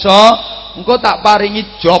Adam menungso, engko tak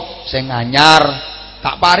paringi job sing anyar,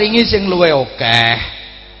 tak paringi sing luwih akeh.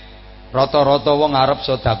 Rata-rata wong arep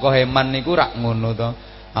sedekah heman niku rak ngono to.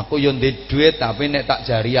 Aku yo ndek dhuwit tapi nek tak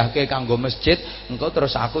jariahke kanggo masjid, engko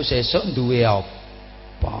terus aku sesuk duwe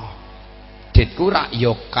apa? Ditku rak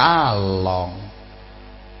yo kalong.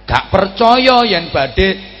 Gak percaya yen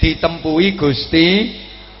badhe ditempuhi Gusti,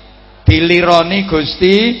 dilironi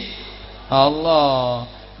Gusti Allah.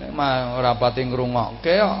 Memang ora pati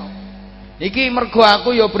ngrungokke kok. Iki mergo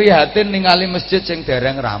aku yo prihatin ningali masjid sing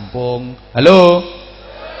dereng rampung. Halo.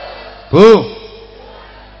 Bu.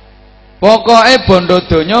 Pokoke bondo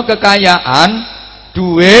donya kekayaan,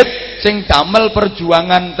 duit sing damel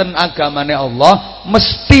perjuangan ten agamane Allah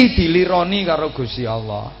mesti dilironi karo Gusti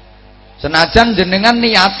Allah. Senajan jenengan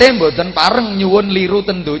niate mboten pareng nyuwun liru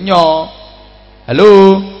ten donya. Halo.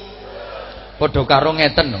 Padha karo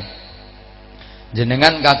ngeten lho.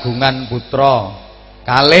 Jenengan kagungan putra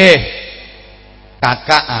kalih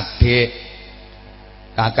kakak adik.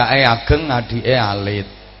 Kakake ageng, adike alit.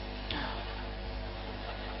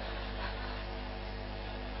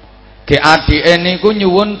 Ge adike niku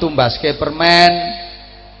nyuwun tumbaske permen,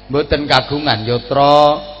 mboten kagungan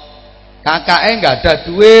yatra. Kakake enggak ada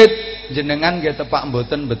duit, jenengan nggih tepak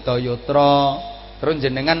mboten beto yatra. Terus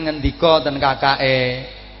jenengan ngendika ten kakake,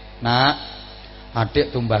 "Nak,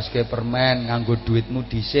 adik tumbaske permen nganggo duitmu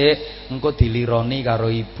dhisik, engko dilironi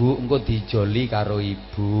karo ibu, engko dijoli karo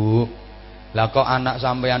ibu." Lah kok anak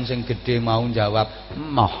sampean sing gedhe mau jawab,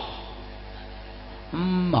 "Emoh.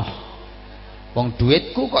 Emoh. Wong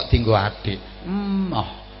duitku kok dienggo adik."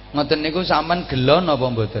 Ngoten niku sampean gelo napa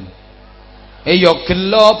mboten? Ya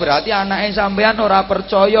gelo, berarti anake sampean ora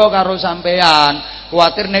percaya karo sampean.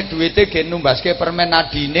 Kuwatir nek duwite gen numbaske permen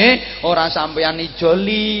adine ora sampean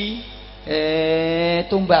ijoli.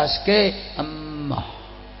 Tumbaske emoh.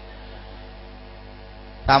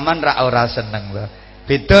 Taman rak ora seneng lho.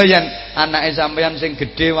 Beda yen anake sampean sing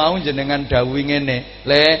gedhe mau jenengan dawuhi ngene,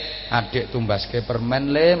 "Le, adik tumbaske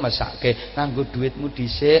permen le, mesake nganggo duitmu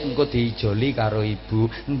dhisik, engko diijoli karo ibu."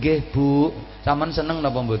 "Nggih, Bu." Sampeyan seneng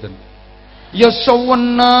napa mboten? Ya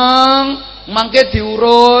seneng, mangke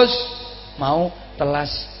diurus. mau telas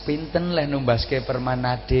pinten leh numbaske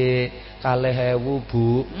permanade 2.000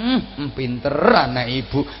 Bu. Pinter anak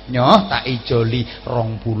ibu. Nyoh tak ijoli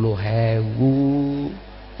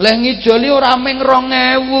 20.000. Leh ngijoli ora mung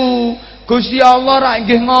 2.000. Gusti Allah ra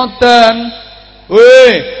nggih ngoten.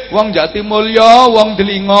 Weh, wong Jatimulya, wong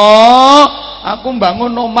Delingo, aku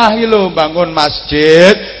bangun omah iki lho, bangun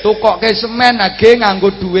masjid, tukokke semen nggih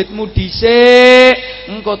nganggo dhuwitmu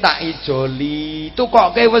dhisik, engko tak ijoli.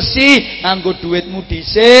 Tukokke wesi nganggo dhuwitmu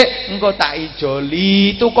dhisik, engko tak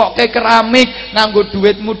ijoli. Tukokke keramik nganggo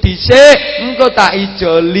dhuwitmu dhisik, engko tak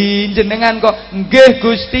ijoli. Jenengan kok nggih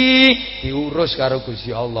Gusti, diurus karo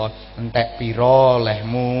Gusti Allah. Entek pira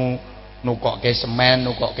lehmu? Nukokke semen,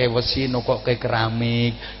 nukokke wesi, nukokke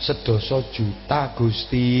keramik, 10 juta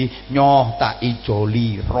Gusti. Nyoh tak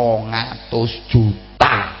ijoli 200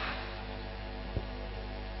 juta.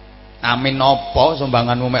 Amin apa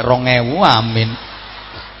sumbanganmu mek 2.000? Amin.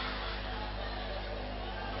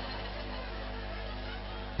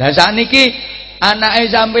 Lah sakniki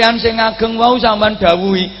anake sampean sing ageng wau sampean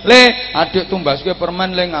dawuhi, "Le, adik tumbaske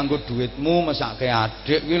permen le nganggo dhuwitmu mesake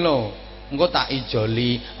adik ki lho. Engko tak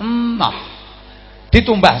ijoli." Emah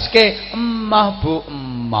ditumbaske, emah Bu,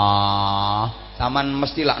 emah. Saman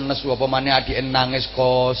mesti lak nesu apa maneh adike nangis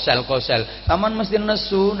kosel-kosel. Saman mesti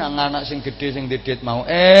nesu nang anak sing gedhe sing dedet mau.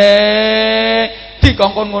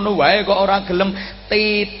 Dikongkon ngono wae kok ora gelem.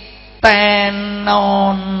 Titenono.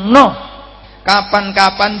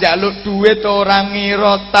 Kapan-kapan njaluk duit ora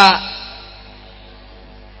ngira tak.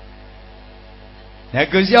 Ya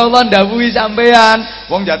Gusti Allah ndhawuhi sampean,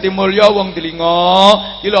 wong Jatimulya, wong Delingo,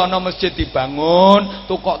 iki lho ana masjid dibangun,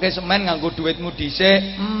 tukokke semen nganggo dhuwitmu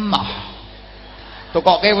dhisik, emah.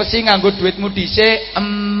 Tukokke wesi nganggo dhuwitmu dhisik,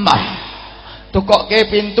 emah. Tukokke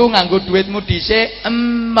pintu nganggo dhuwitmu dhisik,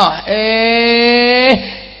 emah.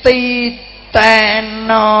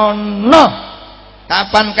 Titenono.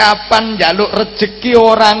 Kapan-kapan njaluk rejeki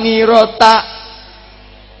ora ngira tak.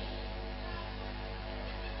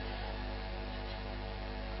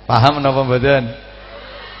 Paham napa mboten?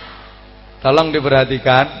 Tolong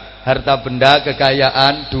diperhatikan, harta benda,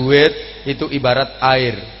 kekayaan, duit itu ibarat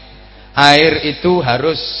air. Air itu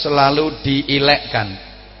harus selalu diilekkan.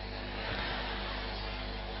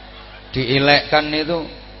 Diilekkan itu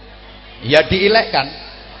ya diilekkan.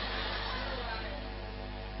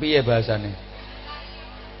 Piye bahasane?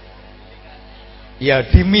 Ya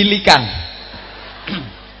dimilikan.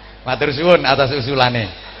 Matur suwun atas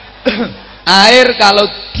usulane. Air kalau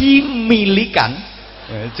dimilikan,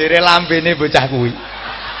 jere lambene bocah kuwi,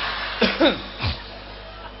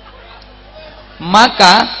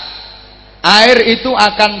 maka air itu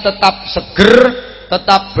akan tetap seger,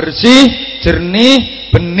 tetap bersih, jernih,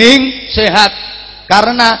 bening, sehat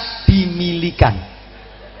karena dimilikan.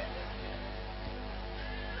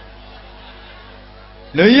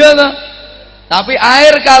 Loh iya toh? Tapi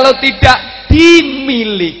air kalau tidak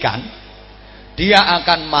dimilikan, dia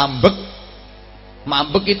akan mambek.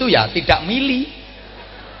 Mambek itu ya tidak mili.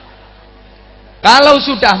 Kalau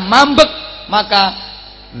sudah mambek maka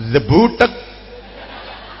zebutek,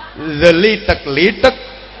 zelitek-litek,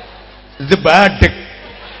 zebadek.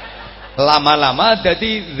 Lama-lama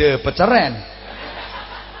jadi peceren.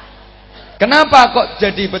 Kenapa kok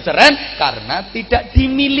jadi peceren? Karena tidak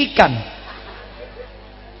dimilikan.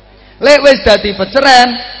 Lek wis dadi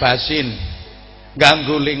peceren, basin,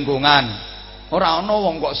 ganggu lingkungan. Ora ana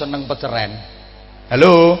wong kok seneng peceren.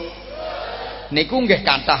 Halo. Niku nggih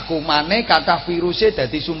kathah kumane, kathah viruse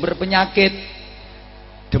dadi sumber penyakit.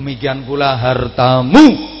 Demikian pula hartamu,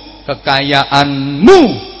 kekayaanmu,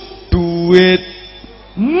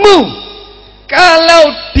 duitmu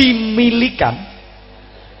kalau dimilikan,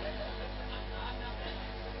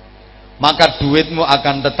 maka duitmu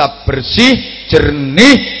akan tetap bersih,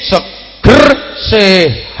 jernih, seger,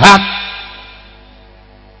 sehat.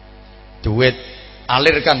 Duit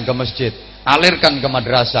alirkan ke masjid, alirkan ke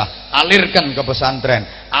madrasah, alirkan ke pesantren,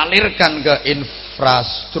 alirkan ke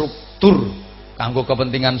infrastruktur kanggo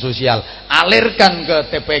kepentingan sosial, alirkan ke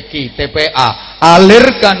TPQ, TPA,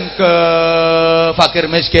 alirkan ke fakir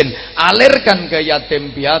miskin, alirkan ke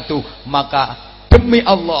yatim piatu, maka demi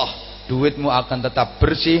Allah duitmu akan tetap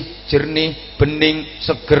bersih, jernih, bening,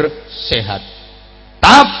 seger, sehat.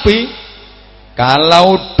 Tapi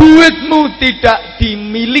kalau duitmu tidak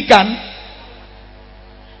dimilikan,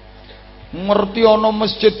 ngerti ana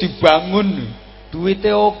masjid dibangun, duwite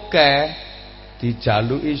oke,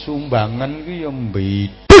 dijaluki sumbangan ki ya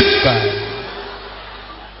mbidhek kae.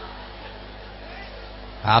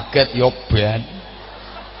 Kaget ya ben.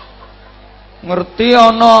 Ngerti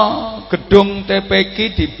ana gedung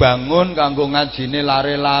TPQ dibangun kanggo ngajine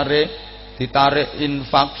lare-lare, ditarik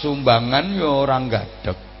infak sumbangan ya orang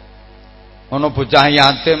gadeg. Ana bocah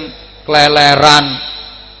yatim keleleran,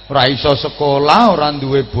 ora iso sekolah, ora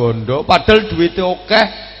duwe bondo, padahal duwite akeh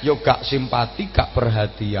ya gak simpati, gak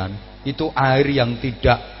perhatian. Itu air yang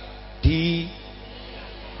tidak dimilikan.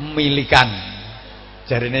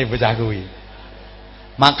 Jarine bocah kuwi.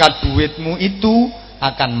 Maka duitmu itu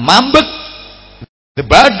akan mambet, the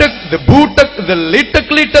badek, the butek, the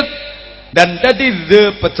litek-litek, dan dadi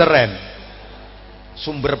the peceren.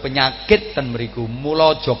 Sumber penyakit ten mriku.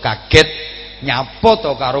 Mula aja kaget nyapa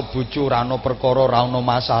to karo bojo ora ana perkara, ora ana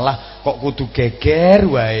masalah kok kudu geger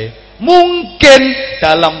wae. Mungkin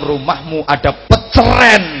dalam rumahmu ada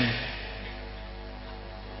peceren.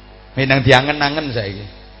 Menang diangen-angen saiki.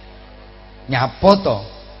 Nyapa to?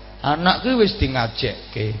 Anak kuwi wis di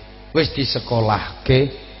ngajekke, wis disekolahke,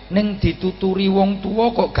 ning dituturi wong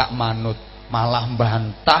tuwa kok gak manut, malah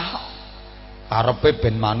mbantah. Karepe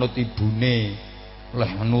ben manut ibune.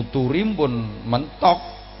 Leh nuturi pun mentok,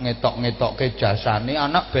 ngetok-ngetokke jasane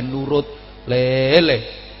anak ben nurut. Le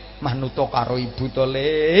manuto karo ibu to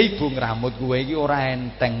le, ibu ngramut kowe iki ora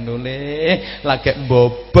enteng lho le. Lagek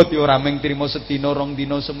mbobot ya ora mung trimo sedina, rong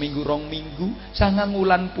dina, seminggu, rong minggu, 9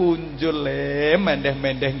 wulan punjul le,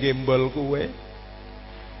 mendeh-mendeh gembol kowe.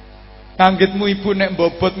 Kanggitmu ibu nek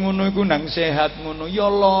mbobot ngono iku nang sehat ngono ya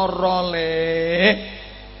lara le.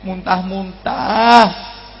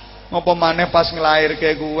 Muntah-muntah. Ngopo maneh pas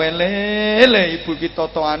nglairke kowe le ibu ki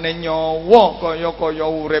totoane nyawa kaya-kaya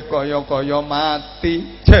urip kaya-kaya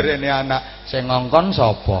mati. Jarene anak, sing ngongkon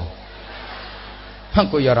sapa?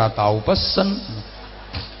 Aku ya ora tau pesen.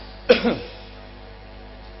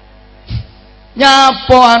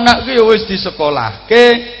 Nyapo anak ki wis disekolahke,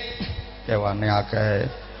 kewane akeh.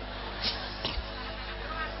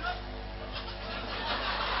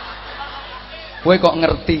 Kowe kok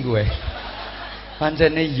ngerti kowe?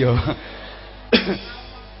 Pancene iya.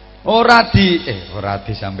 ora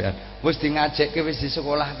di sampean. Wis di ngajekke, wis di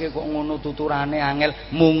sekolahke kok ngono tuturane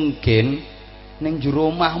angel. Mungkin ning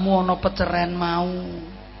jero omahmu ana peceren mau.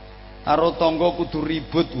 Karo tangga kudu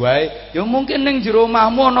ribut wae. Ya mungkin ning jero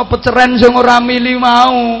omahmu ana peceren sing ora mili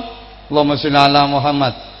mau. Allahumma sholli ala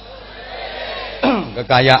Muhammad.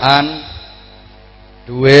 Kekayaan,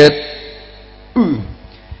 duit,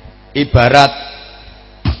 ibarat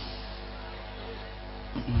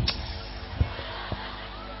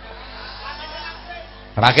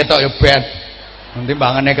rakyat tok ya ben. Nanti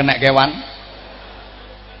mbangane kena kewan.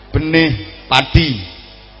 Benih padi.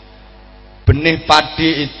 Benih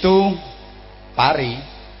padi itu pari.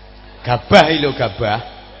 Gabah lho gabah.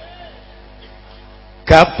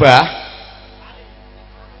 Gabah.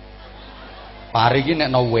 Pari iki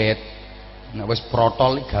nek no wit. Nek wis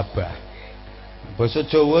protol gabah. Basa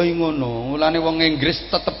Jawa iki ngono. Mulane wong Inggris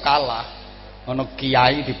tetep kalah. Ana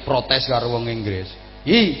kiai diprotes karo wong Inggris.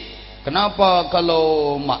 Kenapa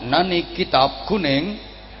kalau maknani kitab kuning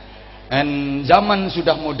and zaman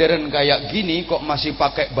sudah modern kayak gini kok masih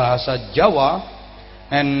pakai bahasa Jawa,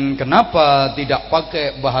 and kenapa tidak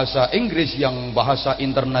pakai bahasa Inggris yang bahasa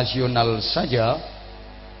internasional saja?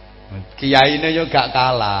 Kiyaine yo gak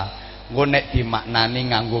kalah. Engko nek dimaknani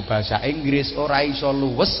nganggo bahasa Inggris ora iso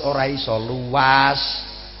luwes, ora iso luas.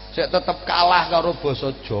 Sik tetep kalah karo basa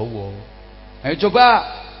Jawa. Ayo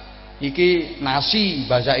coba iki nasi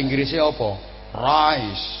bahasa Inggrisnya apa?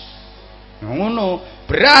 Rice. Ngono.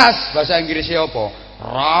 Beras bahasa Inggrisnya apa?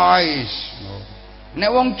 Rice.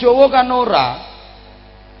 Nek wong Jawa kan ora.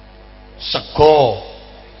 Sego.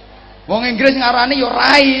 Wong Inggris ngarani yo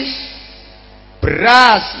rice.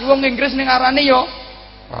 Beras, wong Inggris ning ngarani yo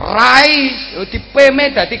rice. Yo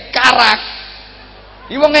dipeme dadi karak.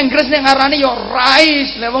 Wong Inggris ning ngarani yo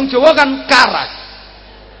rice, nek wong Jawa kan karak.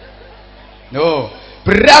 Yo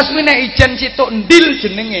beras kuwi nek ijen situk ndil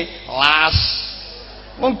jenenge las.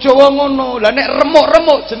 Wong Jawa ngono. Lah nek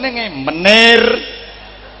remuk-remuk jenenge menir.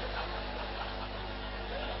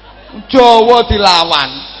 Jawa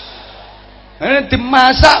dilawan. Nek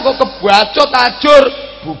dimasak kok kebacot ajur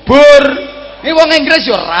bubur. Iki wong Inggris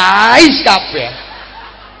yo rice kabeh.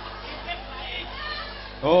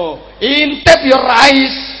 Oh, intip yo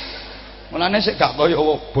rice. Mulane sik gak kaya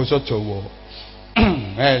basa Jawa.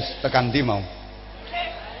 Wes tekan ndi mau?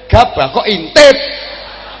 Gabah kok intip.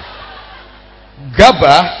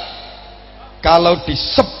 Gabah kalau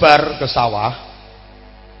disebar ke sawah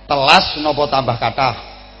telas nopo tambah kathah?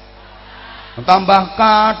 Tambah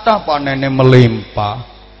kathah, panene melimpah.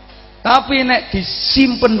 Tapi nek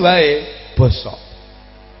disimpen wae bosok.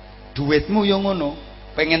 Duitmu yo ngono,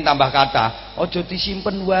 pengen tambah kathah, aja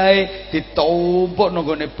disimpen wae, ditumpuk nang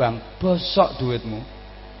gone bank, bosok duitmu.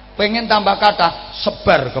 Pengen tambah kathah,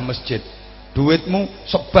 sebar ke masjid. Duitmu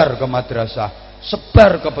sebar ke madrasah,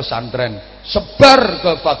 sebar ke pesantren, sebar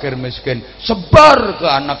ke fakir miskin, sebar ke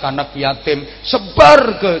anak-anak yatim,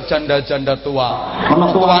 sebar ke janda-janda tua.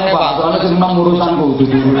 Ono tuane Pak, soalnya sing nang urusanku,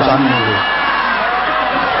 dudu urusanmu.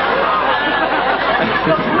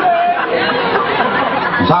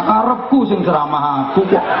 Sakarepku sing ceramah aku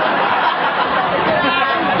kok.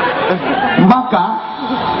 Maka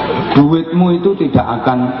duitmu itu tidak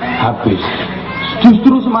akan habis,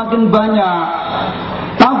 justru semakin banyak.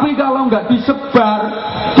 Tapi kalau nggak disebar,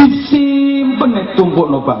 disimpen, tumpuk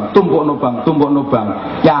nobang,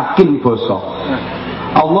 yakin bosok.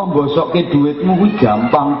 Allah bosok ke duitmu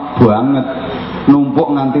gampang banget, numpuk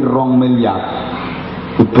nganti 2 miliar.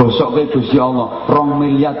 Bosok ke Gusti Allah 2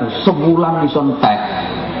 miliar sebulan iso entek.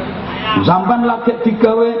 Sampan lagi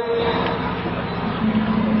digawe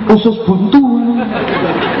usus buntu,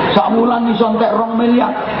 sabulan iso entek 2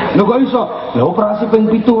 miliar. Lho kok iso? Lah operasi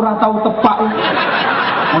ping 7 ora tau tepak.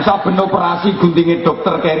 Masa ben operasi guntinge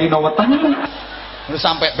dokter Kerino weteng wis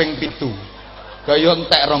sampai ping 7 kaya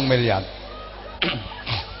entek 2 miliar.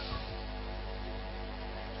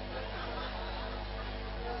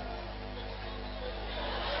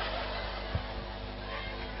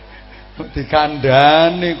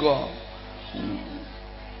 Dikandani kok.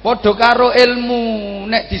 Padha karo ilmu,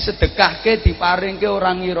 nek disedekahke diparingke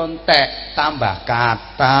ora ngira entek, tambah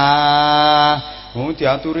kathah.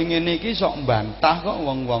 Diaturi ngene iki sok mbantah kok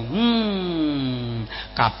wong-wong.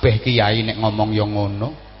 Kabeh kiai nek ngomong ya ngono.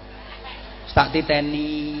 Tak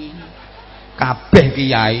titeni. Kabeh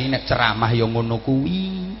kiai nek ceramah ya ngono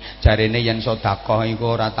kuwi. Jarene yen sedekah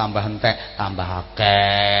iku ora tambah entek, tambah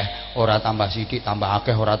akeh. Ora tambah sithik, tambah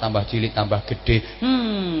akeh, ora tambah cilik, tambah gedhe.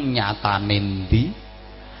 Nyatane ndi?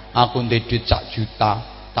 Aku ndek duit 1 juta,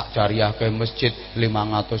 tak jariyahke masjid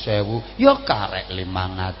 500.000, ya karek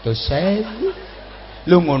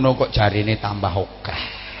 500.000. Lu ngono kok jarine tambah akeh.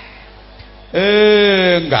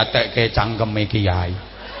 Ngatekke cangkeme kiai.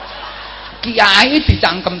 Kiai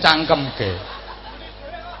dicangkem-cangkemke.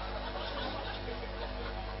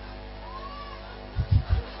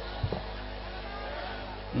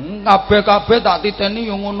 Kabeh-kabeh tak titeni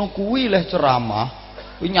yo ngono kuwi leh ceramah.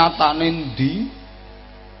 Kuwi nyatane ndi?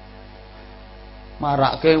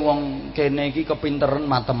 Marake wong kene iki kepinteren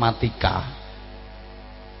matematika.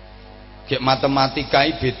 Gek matematika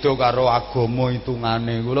iki beda karo agama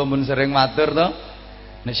hitungane. Kula mun sering matur to.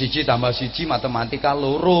 Nek 1 tambah 1 matematika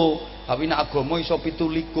 2, tapi nek agama iso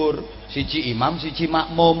 17. 1 imam, 1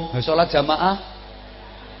 makmum. Salat jamaah.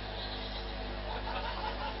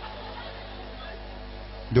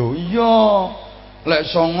 Lho iya.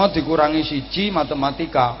 Lek 9 dikurangi 1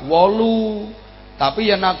 matematika 8.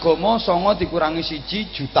 Tapi yen agama 9 dikurangi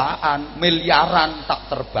 1 jutaan, miliaran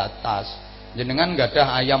tak terbatas. Jenengan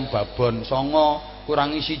gadah ayam babon 9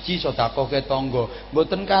 kurangi 1 sedekah ke tangga.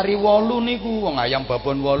 Mboten kari 8 niku. Wong ayam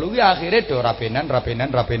babon 8 kuwi akhire do rabenan.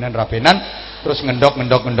 Terus ngendok.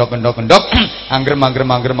 Anggrem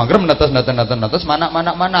netes manak.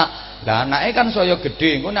 Lah anake kan saya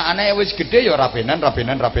gedhe. Engko nek anake wis gedhe ya rabenan. Ngendok.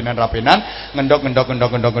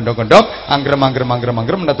 Anggrem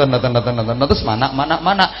netes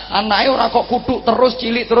manak. Anake ora kok kutuk terus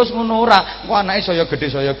cilik terus ngono ora. Engko anake saya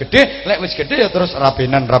gedhe. Lek wis gedhe ya terus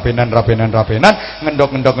rabenan. Ngendok.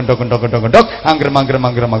 Anggrem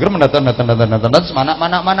netes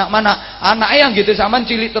manak. Anake yang gitu sampean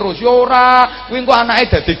cilik terus ya ora. Kuwi engko anake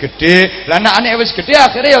dadi gedhe. Lah nek anake wis gedhe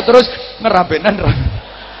akhire ya terus ngerabenan.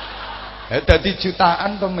 Dadi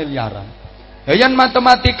jutaan atau miliaran. Yen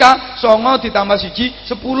matematika 9 ditambah 1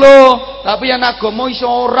 10. Tapi yen agama iso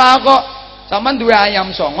ora kok. Sampeyan duwe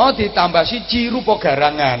ayam 9 ditambah 1 rupa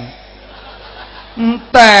garangan.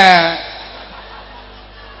 Entek.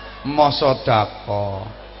 Masa sedekah.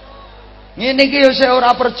 Ngene iki yo sik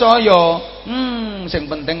ora percaya. Sing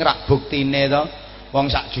penting rak buktine to. Wong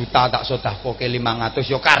 1 juta tak sedekahke 500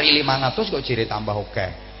 yo kari 500 kok jere tambah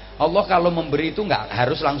akeh. Allah kalau memberi itu nggak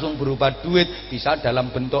harus langsung berupa duit, bisa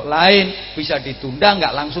dalam bentuk lain, bisa ditunda,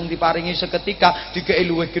 nggak langsung diparingi seketika, dikei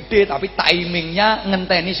luwih gede, tapi timingnya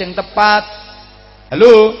ngenteni sing tepat.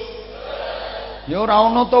 Halo? Ya ora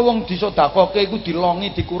ana to wong disedekahke iku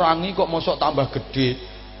dilongi dikurangi kok mosok tambah gede.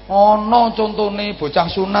 Ana contone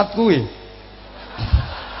bocah sunat kuwi.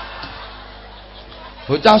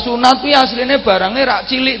 Bocah sunat kuwi asline barange rak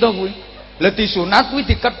cilik to kuwi. Lah disunat kuwi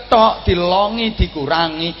dikethok, dilongi,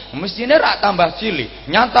 dikurangi. Mestine rak tambah cilik.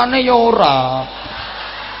 Nyatane ya ora.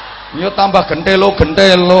 Ya tambah gentelo.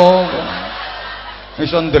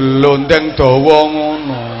 Iso ndelondeng dawa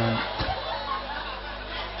ngono.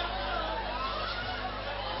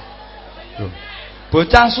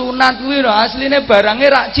 Bocah sunat kuwi lho asline barange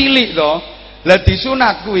rak cilik to. Lah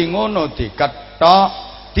disunat kuwi ngono, diketok,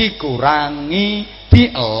 dikurangi,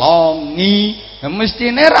 dielongi.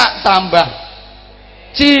 Mestine rak tambah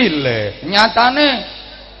cilik. Nyatane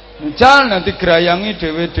njal nanti gerayangi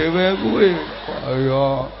dhewe-dhewe kuwi.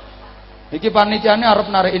 Ayo. Iki panitiane arep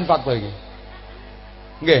narik infak kowe iki.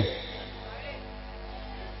 Nggih.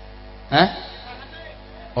 Hah?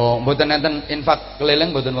 Oh, mboten enten infak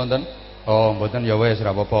keliling mboten wonten. Oh, mboten ya wis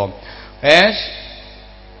ora apa-apa. Wes.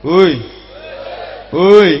 Hui.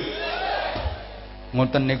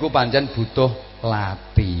 Ngoten niku pancen butuh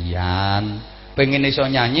latihan. Pengen iso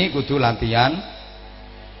nyanyi kudu latihan.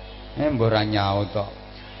 Mbok ora nyaut tok.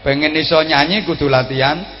 Pengen iso nyanyi kudu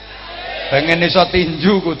latihan. Pengen iso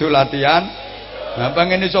tinju kudu latihan. Nah,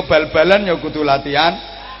 pengen iso bal-balan ya kudu latihan.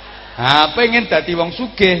 Nah, pengen dadi wong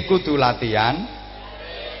sugih kudu latihan.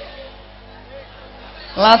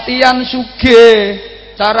 Latihan sugih.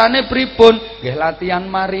 Carane pripun? Nggih latihan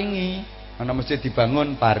maringi. Ana masjid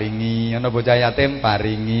dibangun paringi, ana bocah yatim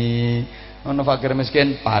paringi, ana fakir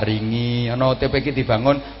miskin paringi, ana OTPK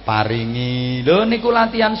dibangun paringi. Lho niku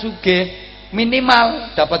latihan sugih.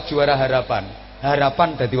 Minimal dapat juara harapan.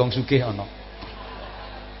 Harapan dadi wong sugih ana.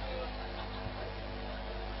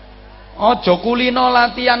 Aja kulino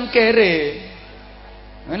latihan kere.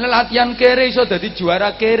 Ini latihan kere iso dadi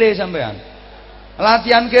juara kere sampean.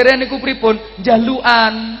 Latihan kere niku pripun?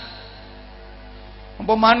 Jalukan.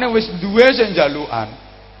 Apa maneh wis duwe sing jalukan.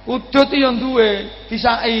 Udut yo duwe,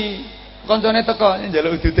 disaki. Kancane teko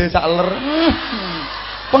njaluk udute sak ler.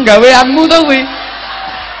 Penggaweanmu to kuwi.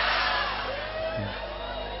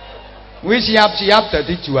 Kuwi siap-siap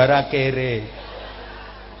dadi juara kere.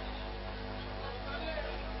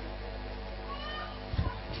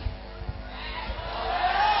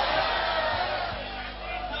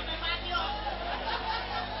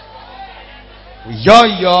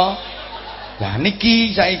 Iya. Lah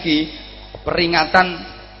niki saiki peringatan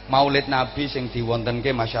Maulid Nabi sing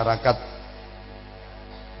diwontenke masyarakat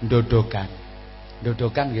Ndodokan.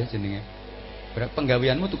 Ndodokan nggih jenenge.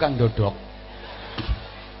 Penggaweanmu tukang dodok.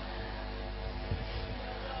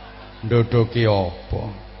 Ndodoki apa?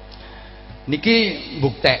 Niki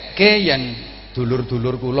mbuktekke yen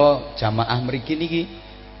dulur-dulur kula jamaah mriki niki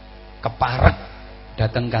keparek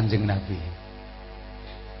dateng Kanjeng Nabi.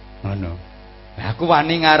 Ngono. Nah, aku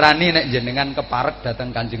wani ngarani nek jenengan keparek dateng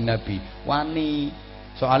Kanjeng Nabi. Wani.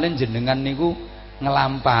 Soalnya jenengan niku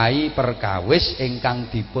ngelampahi perkawis ingkang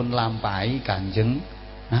dipun lampahi Kanjeng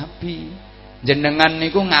Nabi. Jenengan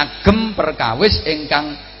niku ngagem perkawis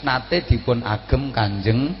ingkang nate dipun agem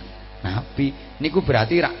Kanjeng Nabi. Niku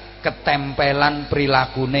berarti ketempelan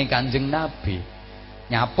prilakune Kanjeng Nabi.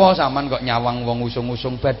 Nyapa sampean kok nyawang wong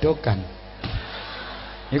usung-usung badokan.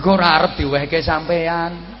 Iku ora arep diwehke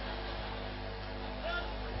sampean.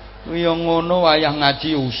 Kuwi ngono wayah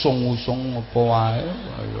ngaji usung-usung apa wae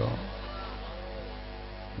ya.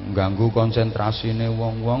 Ganggu konsentrasine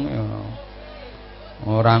wong-wong ya.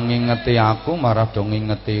 Ora ngingeti aku marah do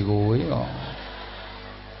ngingeti kuwi ya.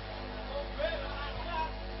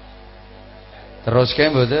 Terus ke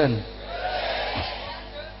mboten?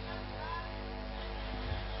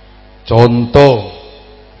 Contoh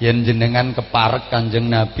yen jenengan keparek Kanjeng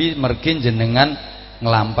Nabi mergi jenengan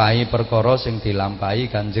nglampahi perkara sing dilampahi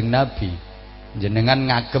Kanjeng Nabi. Jenengan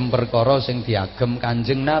ngagem perkara sing diagem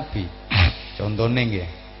Kanjeng Nabi. Contone nggih.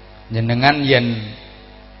 Jenengan yen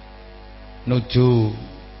nuju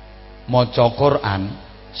maca Quran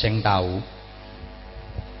sing tau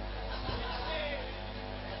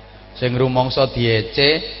sing rumangsa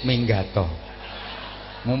diece minggato.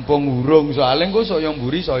 Mumpung urung soalé engko saya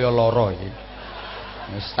mburi saya lara iki.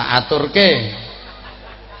 Wis tak aturke.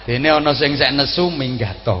 Dene ana sing sek nesu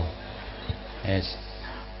minggato. Yes.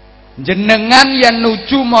 Jenengan yen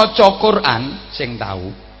nuju maca Quran sing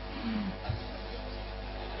tau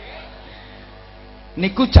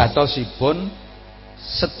niku jatosipun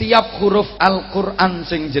setiap huruf Al-Qur'an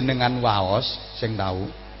sing jenengan waos sing tau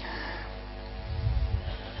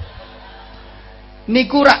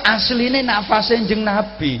niku ra asline nafase Kanjeng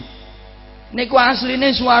Nabi. Niku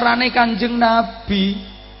asline suarane Kanjeng Nabi.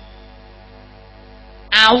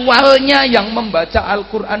 Awalnya yang membaca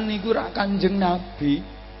Al-Qur'an niku ra Kanjeng Nabi.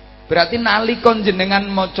 Berarti nalikon jenengan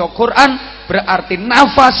maca Quran berarti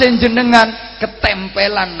nafase jenengan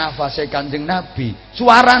ketempelan nafase Kanjeng Nabi.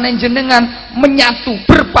 Suarane jenengan menyatu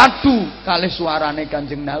berpadu kali suarane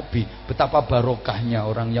Kanjeng Nabi. Betapa barokahnya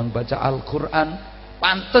orang yang baca Al-Qur'an.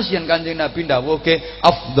 Pantes yang Kanjeng Nabi ndawuhke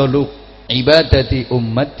afdhalu ibadati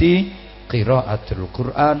ummati qiraatul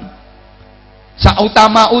Qur'an.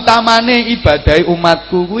 Sautama-utamane ibadahe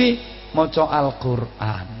umatku kuwi maca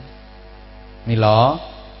Al-Qur'an. Mila,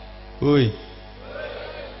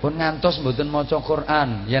 Pun ngantos mboten maca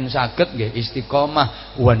Quran, yen saged nggih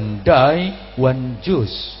istiqomah one day one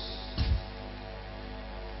juice.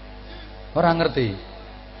 Ora ngerti.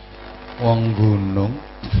 Wong gunung.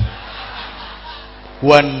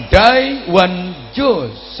 One day one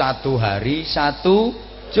juice, satu hari satu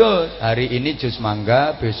jus. Hari ini jus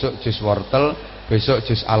mangga, besok jus wortel, besok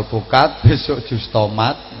jus alpukat, besok jus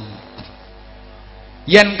tomat.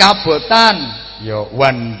 Yen kabotan ya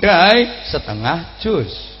one day setengah jus.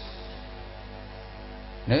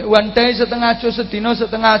 Nek one day setengah jus, sedina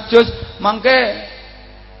setengah jus, mangke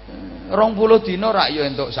 20 dina rak ya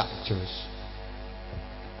entuk sak jus.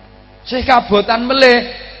 Sing kabotan melih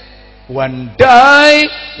one day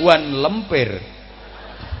one lemper.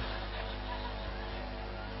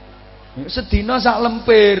 Sedina sak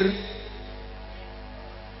lemper.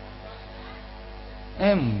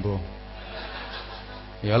 Embo.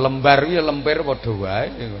 Ya lembar ya lemper padha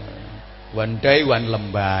wae. One day one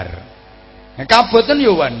lembar. Nah, kaboten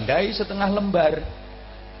ya one day setengah lembar.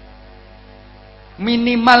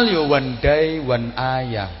 Minimal ya one day one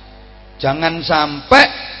ayah. Jangan sampai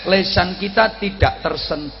lisan kita tidak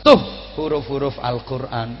tersentuh huruf-huruf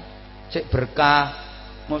Al-Qur'an. Cek berkah,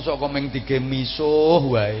 mosok komeng dige misuh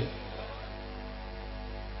wae.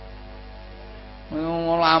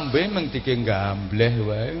 Lambe meng dige gambleh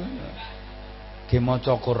wae. Ge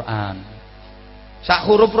maca Quran. Sak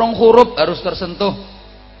huruf rong huruf harus tersentuh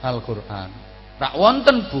Al-Qur'an. Rak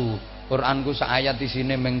wonten Bu, Qur'anku sak ayat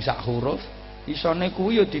isine meng sak huruf, isone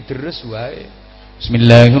kuwi ya dideres wae.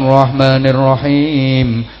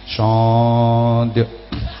 Bismillahirrahmanirrahim. Shad.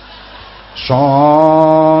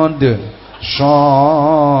 Shad.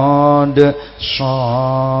 Shad.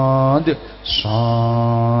 Shad.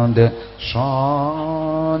 Shad.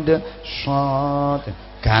 Shad. Shad.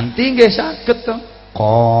 Ganti nggih saged to.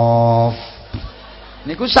 Qaf.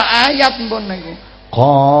 Niku sak ayat pun niku.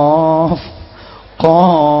 Qaf.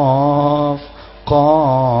 Qaf.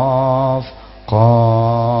 Qaf.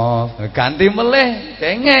 Qaf. Ganti melih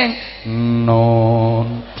dengeng.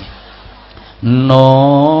 Nun.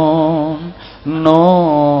 Nun.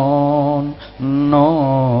 Nun.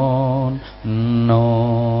 Nun.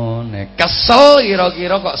 Nun. Kesel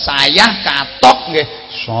kira-kira kok sayah katok nggih.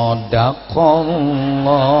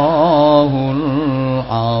 Shadaqallahul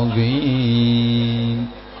azim.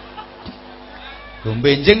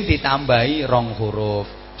 Benjing ditambahi rong huruf.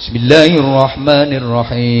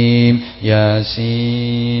 Bismillahirrahmanirrahim.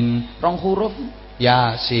 Yasin. Rong huruf.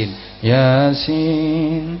 Yasin.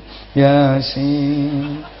 Yasin.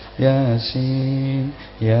 Yasin. Yasin.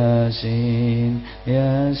 Yasin.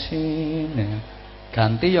 Yasin.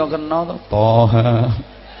 Ganti ya kena to. Toha.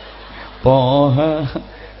 Toha.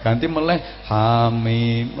 Ganti meleh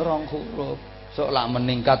Hamim. Rong huruf. Sok lak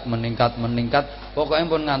meningkat. Pokoknya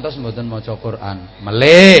pun ngantos mboten maca Quran.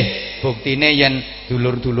 Melih buktine yen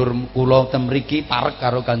dulur-dulur kula ten mriki parek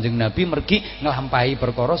karo Kanjeng Nabi mergi nglampahi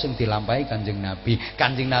perkara sing dilampahi Kanjeng Nabi.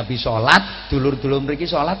 Kanjeng Nabi salat, dulur-dulur mriki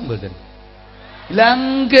salat mboten? Lah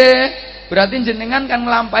nggih. Berarti jenengan kan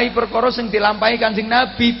nglampahi perkara sing dilampahi Kanjeng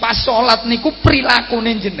Nabi. Pas salat niku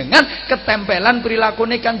prilakune jenengan ketempelan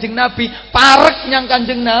prilakune Kanjeng Nabi. Parek nyang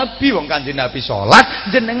Kanjeng Nabi. Wong Kanjeng Nabi salat,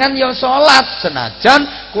 jenengan ya salat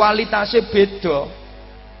senajan kualitasnya beda.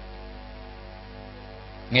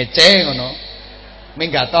 Ngece ngono.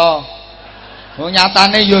 Minggato. Wong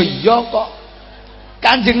nyatane ya iya kok.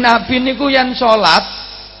 Kanjeng Nabi niku yen salat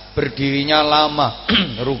berdirinya lama,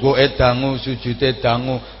 rukuke dangu, sujude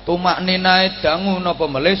dangu, tumakninae dangu,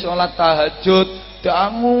 napa melih salat tahajud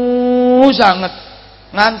dangu sanget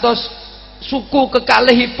ngantos suku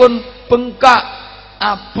kekalihipun bengkak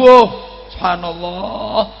abuh.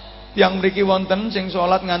 Subhanallah. Yang mriki wonten sing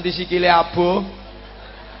salat nganti sikile abuh?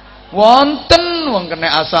 Wonten, wong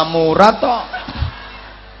kena asam urat tok.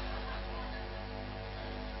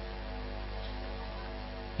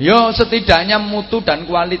 Yo setidaknya mutu dan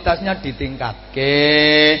kualitasnya ditingkatke.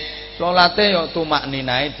 Salate yo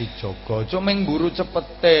tumakninae dijaga. Aja mung mburu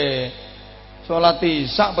cepete. Salat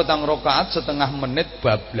isya petang rakaat setengah menit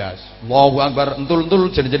bablas. Allahu Akbar. Entul-entul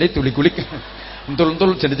jadi duli-gulik.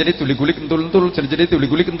 Entul-entul jadi duli-gulik, entul-entul jadi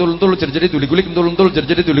duli-gulik, entul-entul jadi duli-gulik, entul-entul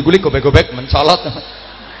jadi duli-gulik, gobek-gobek mencolot.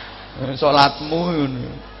 Salatmu ngono.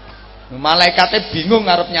 Malaikate bingung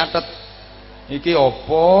ngarep nyatet. Iki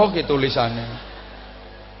apa ki tulisane?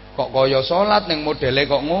 Kok kaya salat ning modele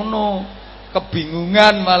kok ngono.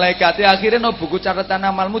 Kebingungan malaikate akhirnya no buku catatan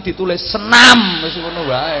amalmu ditulis senam wis ngono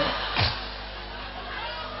wae.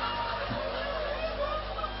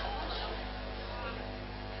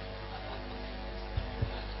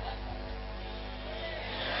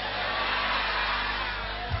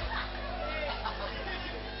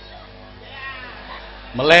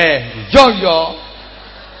 Meleh. Yo.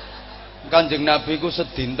 Kanjeng Nabi ku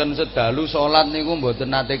sedinten sedalu salat niku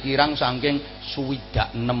mboten nate kirang saking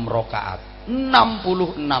 66 rakaat.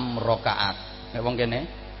 66 rakaat. Nek wong kene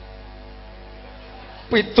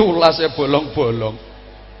 17 bolong-bolong.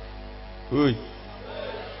 Hoi.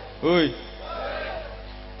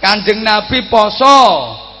 Kanjeng Nabi poso.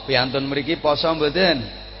 Piantun mriki poso mboten?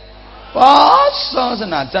 Poso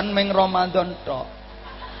senajan ming Ramadan tok.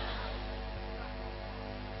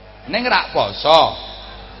 Ning rak poso.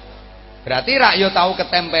 Berarti rak yo tahu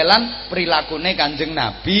ketempelan prilakune Kanjeng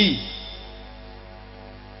Nabi.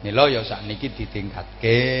 Mila ya sakniki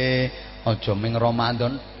ditingkatke, aja ming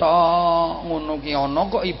Ramadan tok. Ngono ki ana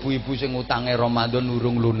kok ibu-ibu sing utange Ramadan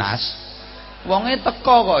urung lunas. Wonge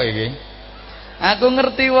teko kok iki. Aku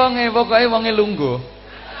ngerti wonge, pokoke wonge lungguh.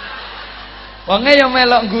 Wonge ya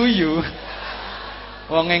melok guyu.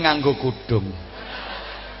 Wonge nganggo kudung.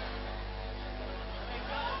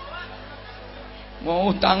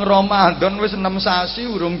 Mau utang Ramadan wis 6 sasi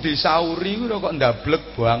urung disauri kok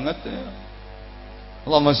ndablek banget ya.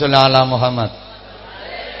 Allahumma sholli ala Muhammad.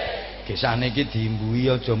 Kisah niki diimbui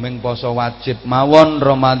aja ming poso wajib mawon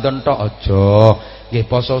Ramadan tok aja. Nggih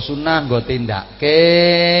poso sunah nggo tindakke.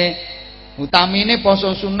 Utamine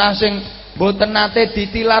poso sunah sing mboten nate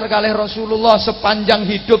ditilar kalih Rasulullah sepanjang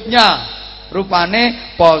hidupnya.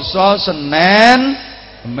 Rupane poso Senin,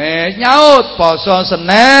 Kamis nyaut poso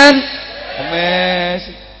Senin Kamis,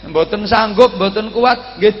 mboten sanggup, mboten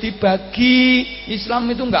kuat, nggih dibagi. Islam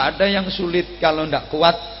itu enggak ada yang sulit, kalau ndak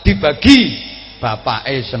kuat dibagi.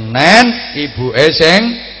 Bapake Senin, ibuke sing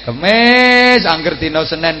Kamis. Angger dina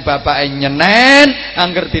Senin bapake nyenen,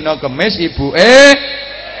 angger dina Kamis ibuke.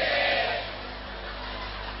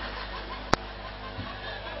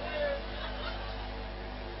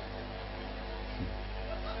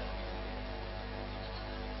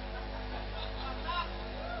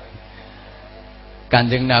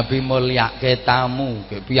 Kanjeng Nabi mulyake tamu,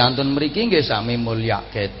 piyantun mriki nggih sami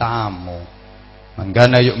mulyake tamu.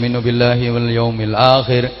 Mangkana yu'minu billahi wal yaumil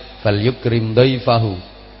akhir falyukrim dhaifahu.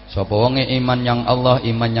 Sapa wonge iman yang Allah,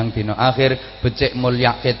 iman yang dina akhir, becik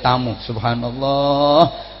mulyake tamu. Subhanallah,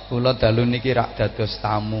 kula dalu niki rak dados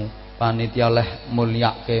tamu. Panitia leh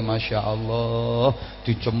mulyake masyaallah,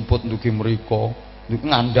 dijemput ndugi mriko,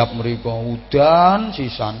 ngandhap mriko, udan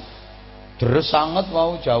sisan. Deres sanget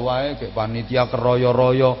wau jawahe gek panitia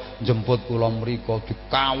keroyo-royo jemput kula mriko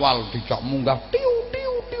dikawal dijak munggah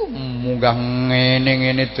tiu munggah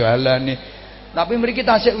ngene-ngene dalane. Tapi mriki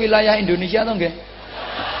tasik wilayah Indonesia to nggih?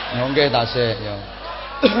 Ya nggih tasik ya.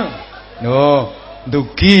 No,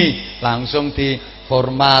 dugi langsung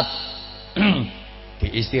dihormat.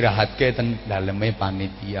 Diistirahatke ten daleme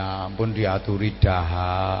panitia, ampun diaturi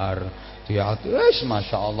dahar. Ya wis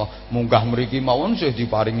masyaallah munggah mriki mawon sih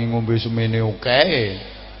diparingi ngombe semene oke.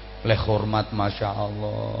 Leh hormat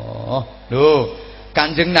masyaallah. Lho,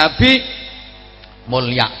 Kanjeng Nabi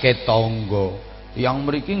mulyake tangga. Yang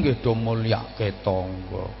mriki nggih do mulyake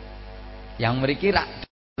tangga. Yang mriki rak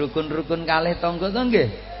rukun-rukun kalih tangga to nggih?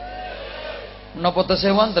 Menapa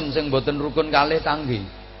tesih wonten sing mboten rukun kalih tanggi?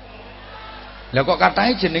 Lah kok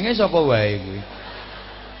katahe jenenge sapa wae kuwi?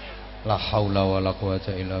 La haula wala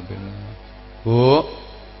quwata illa billah. Bu,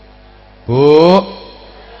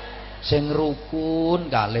 sing rukun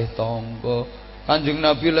kalih tangga. Kanjeng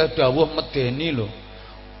Nabi leh dawuh medeni lho.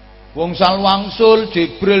 Wong salwangsul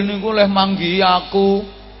Jibril niku leh manggihi aku.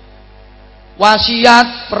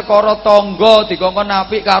 Wasiat perkara tangga dikongkon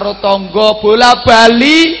apik karo tangga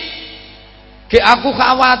bola-bali. Gek aku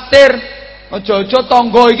khawatir aja-aja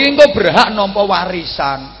tangga iki engko berhak nampa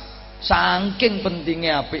warisan. Saking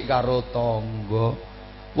pentingnya apik karo tangga.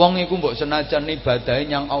 Wong iku mbok senajan ibadahe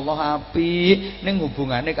nyang Allah apik, ning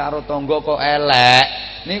hubungane karo tangga kok elek,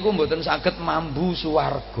 niku mboten saged mambu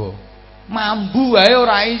swarga. Mambu wae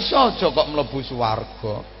ora iso aja kok mlebu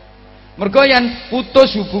swarga. Mergo yen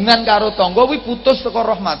putus hubungan karo tangga kuwi putus saka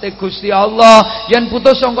rahmate Gusti Allah. Yen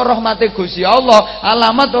putus saka rahmate Gusti Allah,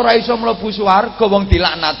 alamat ora iso mlebu swarga wong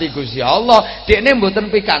dilaknati Gusti Allah. Dekne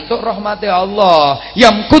mboten pikantuk rahmate Allah.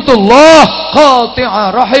 Yamkutullah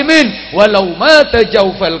qati'a rahimin walau mata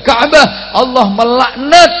jawfal Ka'bah. Allah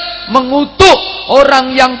melaknat, mengutuk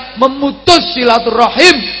orang yang memutus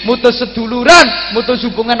silaturahim, mutus seduluran, mutus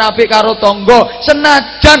hubungan apik karo tangga,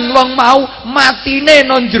 senajan wong mau matine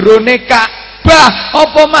nang jerone Ka'bah,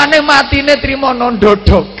 apa maneh matine trima nang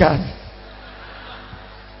dodokan.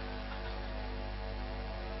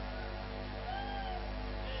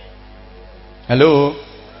 Halo.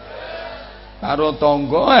 Karo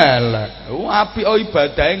tangga elek. Apik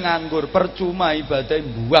ibadahe nganggur, percuma ibadahe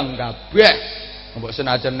buang kabeh. Mbok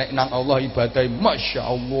senajan nek nang Allah ibadah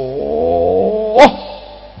masyaallah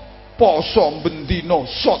poso bendino,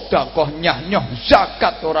 sedekah nyah-nyah,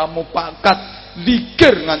 zakat ora mupakat,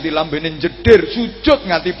 zikir nganti lambene jedir, sujud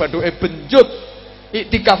nganti bathuke benjut,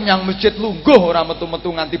 iktikaf nyang masjid lungguh ora metu-metu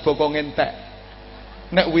nganti bokong entek.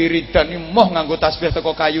 Nek wiridan iki moh nganggo tasbih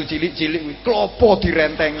teko kayu cilik-cilik kuwi klopo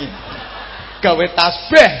direntengi. Gawe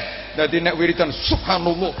tasbih dadi nek wiridan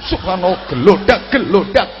subhanallah, subhanallah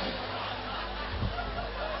gelodak-gelodak.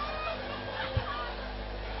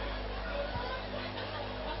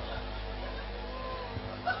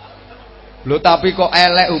 Lho tapi kok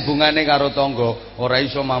elek hubungane karo tangga, ora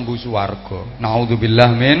iso mambu swarga.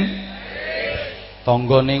 Naudzubillah min.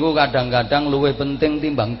 Tangga niku kadang-kadang luwih penting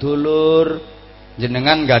timbang dulur.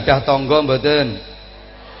 Jenengan gadah tangga mboten?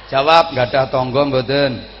 Jawab, gadah tangga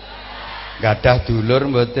mboten? Gadah dulur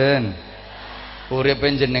mboten? Uripe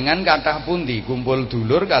jenengan kathah pundi? Kumpul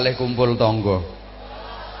dulur kalih kumpul tangga?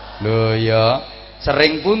 Lho ya,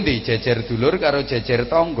 sering pundi jejer dulur karo jejer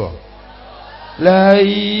tangga? Lah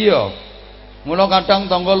iya. Mula kadang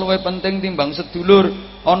tangga luwih penting timbang sedulur.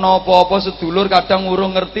 Ana apa-apa sedulur kadang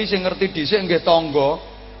urung ngerti, sing ngerti dhisik nggih tangga.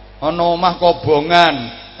 Ana omah kobongan,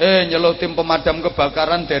 nyeluh tim pemadam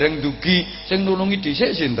kebakaran dereng ndugi, sing nulungi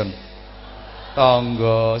dhisik sinten?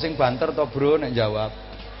 Tangga. Sing banter to, Bro, nek jawab.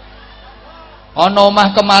 Ana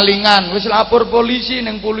omah kemalingan, wis lapor polisi,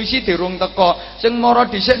 ning polisi durung teko, sing mara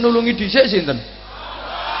dhisik nulungi dhisik sinten?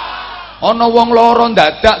 Ana wong lara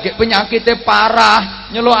dadak gek penyakite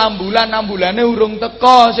parah, nyeluk ambulane urung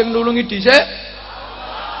teko, sing nulungi dhisik.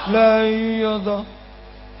 Lah iya to.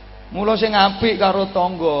 Mula sing apik karo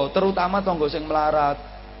tangga, terutama tangga sing melarat.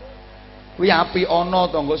 Kuwi apik ana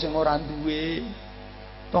tangga sing ora duwe.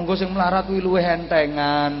 Tangga sing melarat kuwi luwih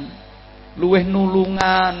entengan, luwih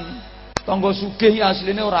nulungan. Tangga sugih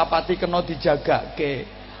asline ora pati kena dijagake.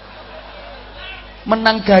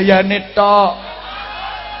 Menang gayane tok.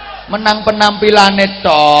 Menang penampilane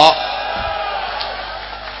tok.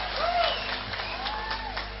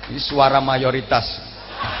 Ini suara mayoritas.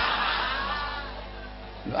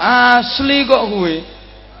 Asli kok kuwi.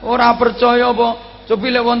 Ora percaya apa? Coba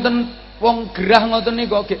lek wonten wong gerah ngoten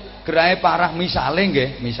niku kok gerahe parah misale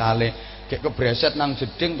nggih, misale gek kebreset nang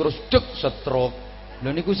jeding terus dek stroke.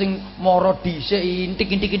 Lha niku sing mara dhisik intik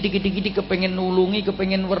kepengin nulungi,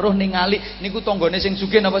 kepengin weruh ningali niku tanggane sing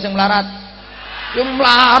sugih napa sing melarat? Yang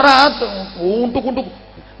melarat, untuk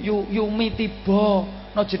yumi tiba,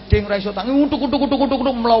 no jeding ra iso tangi, untuk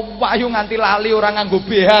mlayu nganti lali orang nganggo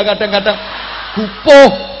BH kadang-kadang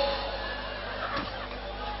gupuh.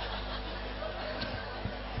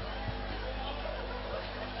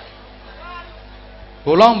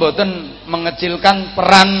 Kula mboten mengecilkan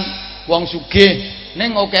peran wong sugih,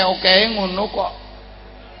 ning oke-oke ngono kok.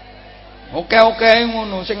 Oke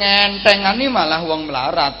ngono, sing entengani malah wong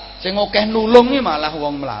melarat. Sing akeh nulungi malah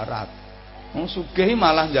wong melarat. Wong sugih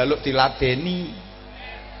malah njaluk diladeni.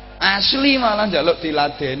 Asli malah njaluk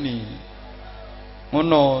diladeni.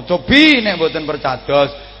 Ngono, cobi nek mboten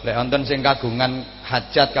percados, lek wonten sing kagungan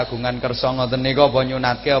hajat, kagungan kersa ngoten nika apa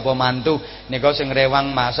nyunatke apa mantu, nika sing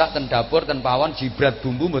rewang masak ten dapur ten pawon jibrat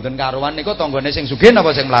bumbu mboten karuan nika tanggane sing sugih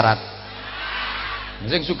napa sing melarat?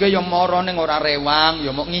 Sing sugih ya mara ning ora rewang,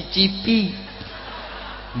 ya mok ngicipi.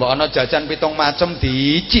 Mbok ana jajan 7 macem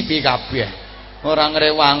dicipi kabeh. Ora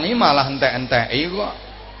ngrewangi malah entek-enteki kok.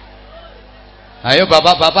 Ayo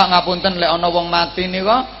bapak-bapak ngapunten lek ana wong mati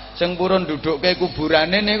nika sing purun dudukke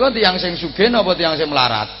kuburane nika tiyang sing sugih napa tiyang sing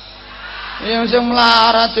melarat? Yang sing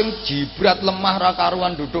melarat sing jibrat lemah ra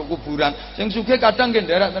karuan duduk kuburan. Sing sugih kadang nggih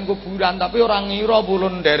nderek ten kuburan tapi ora ngira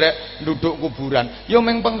purun nderek duduk kuburan. Ya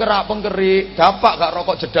ming penggerak-penggerik, dapak gak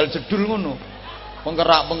rokok jedal-jedul ngono.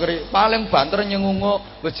 Penggerak-penggerik paling banter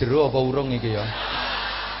nyengunguk wis jero apa urung iki ya.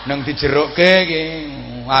 Nang dijerukke iki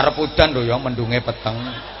arep udan lho ya mendunge peteng.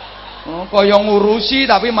 Kaya ngurusi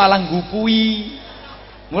tapi malah ngupui.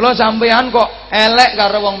 Mula sampean kok elek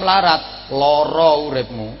karo wong melarat, lara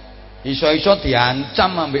uripmu. Iso-iso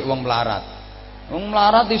diancam ambek wong melarat. Wong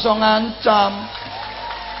melarat iso ngancam.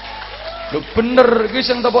 Lho bener iki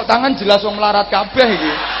sing tepuk tangan jelas wong melarat kabeh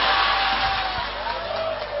iki.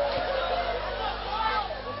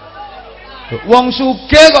 Wong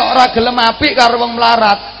sugih kok ora gelem apik karo wong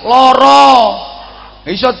melarat, lara.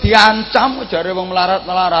 Iso diancam jare wong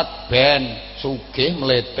melarat-melarat, ben sugih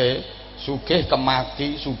mlete, sugih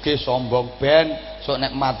kemaki, sugih sombong, ben sok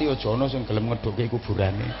nek mati aja ana sing gelem ngedukke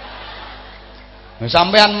kuburane.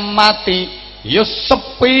 Sampean mati ya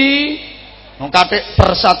sepi. Wong kathik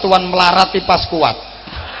persatuan melarati pas kuat.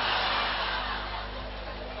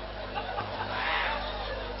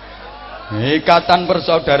 Ikatan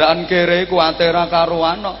persaudaraan kere kuwate ra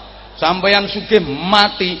karuan. Sampeyan sugih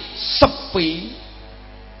mati sepi.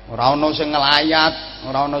 Ora ana sing nglayat,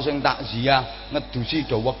 ora ana sing takziah, ngedusi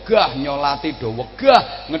do wegah, nyolati do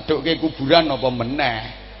wegah, ngedhukke kuburan apa meneh.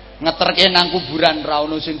 Ngeterke nang kuburan ora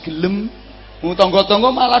ana sing gelem.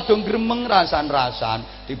 Tangga-tangga malah do gremeng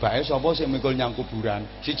rasan-rasan. Tibake sapa sing mikul nyang kuburan?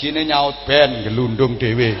 Sijine nyaut ben gelundung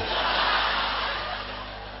dhewe.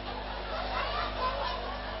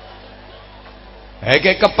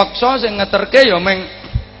 Heke kepeksa sing ngeterke ya meng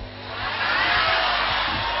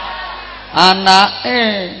anake.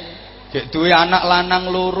 Gek duwe anak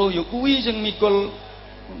lanang loro ya kuwi sing mikul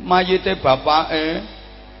mayite bapake.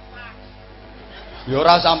 Ya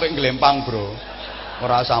ora sampe glempang, Bro.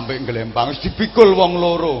 Ora sampe glempang, wis dipikul wong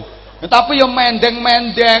loro. Tapi ya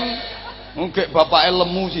mendeng-mendeng. Gek bapake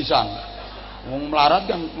lemu sisan. Wong melarat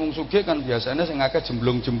kan wong sugih kan biasanya sing akeh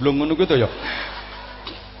jemblung-jemblung ngono kuwi to ya.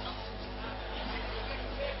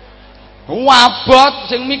 Wabot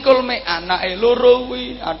sing mikul mek anake loro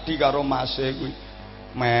kuwi, adi karo mase kuwi.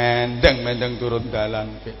 Mendeng-mendeng turun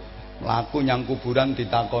dalan. Mlaku nyang kuburan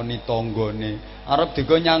ditakoni tanggane. Arep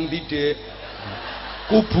digo nyang ndi, Dik?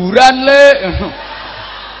 Kuburan, Lek.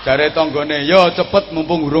 Jare tanggane, "Yo cepet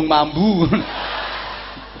mumpung urung mambu."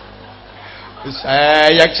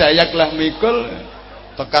 Sayak-sayak lah mikul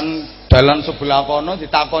tekan dalan sebelah kono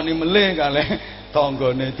ditakoni melih kalih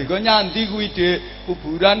tanggane, "Digo nyandi kuwi, Dik?"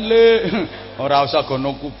 "Kuburan, Lek." "Ora usah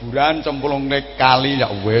gono kuburan, cemplung nek kali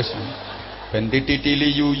ya wis." Ben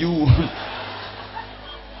titili yuyu.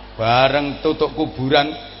 Bareng tutuk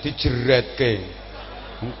kuburan dijeretke.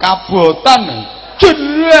 Kabotan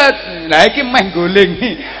jeret. Lah iki meh goling.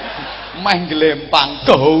 Meh glempang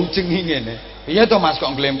gaujengi ngene. "Iya to Mas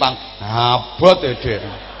kok glempang?" "Abot e, Dik."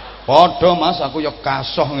 "Padha Mas, aku ya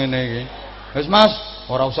kasoh ngene iki." "Wis Mas,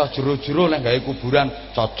 ora usah jero-jero lek gawe kuburan,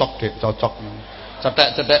 cocok Dik, cocok."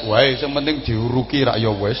 Cetek-cetek wae, sing penting diuruki rak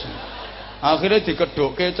ya wis. Akhire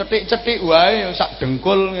dikedhukke cetik-cetik wae sak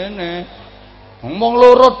dengkul ngene. Ngomong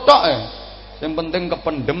loro tok e. Sing penting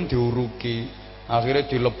kependem diuruki. Akhire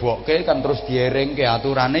dilebokke kan terus dieringke,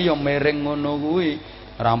 aturane ya miring ngono kuwi.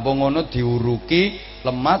 Rampung ngono diuruki,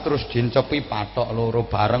 lemah terus dincepi patok loro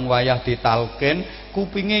bareng wayah ditalken,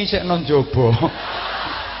 kupinge isih nang njaba.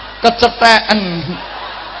 Kecetheken.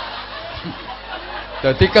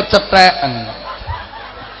 Dadi kecetheken.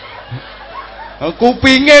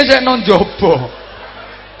 Kupinge isih nang njaba.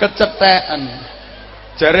 Kecetheken.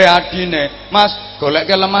 Jare adine, "Mas,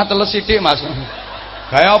 goleke lemah teles sithik, Mas."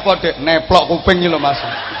 "Gawe apa, Dik?" "Neplok kuping iki lho, Mas."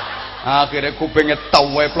 Akhire kupinge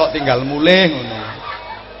teweplok tinggal mulih ngono.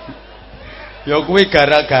 Ya kuwi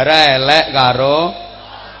gara-gara elek karo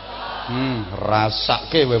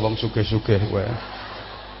rasake kowe wong sugih-sugih kowe.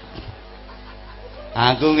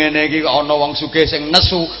 Aku ngene iki kok ana wong sugih sing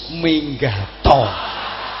nesu minggato.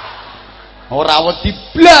 Ora wedi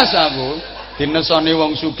blas aku dinesoni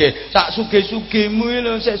wong sugih. Sak sugih-sugihmu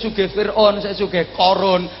lho, sik sugih Firaun, sik sugih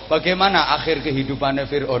Qarun. Bagaimana akhir kehidupannya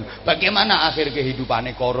Firaun? Bagaimana akhir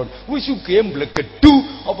kehidupannya Qarun? Wis sugih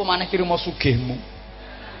mblegedu, apa maneh kirimo sugihmu?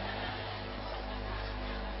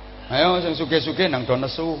 Ayo sing sugih-sugih nang do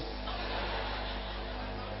nesu.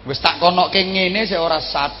 Wis tak konokke ngene sik ora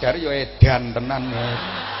sadar ya edan tenan ya.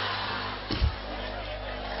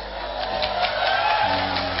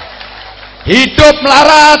 Hidup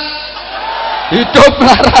melarat. Hidup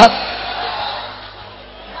melarat.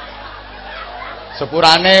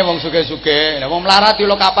 Sepurane wong sugih-sugih. Lah wong melarat yo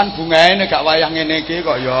kapan bungae nek gak wayah ngene iki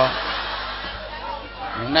kok ya.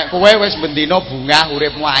 Nek kowe wis bendina bungah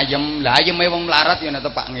uripmu ayem, lah ayeme wong melarat ya nek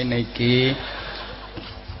tepak ngene iki.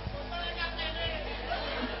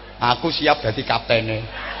 Aku siap dadi kaptene.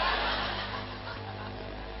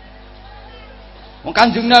 Wong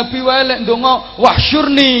Kanjeng Nabi wae lek ndonga,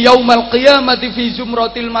 "Wahsyurni yaumal qiyamati fi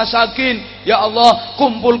zumratil masakin." Ya Allah,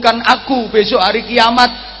 kumpulkan aku besok hari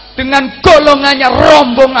kiamat dengan golongannya,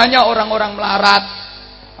 rombongannya orang-orang melarat.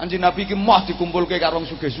 Kanjeng Nabi ki moh dikumpulke karo wong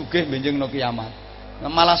sugih-sugih benjing no kiamat.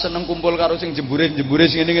 Malah seneng kumpul karo sing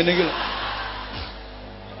jemburis-jemburis ngene-ngene iki lho.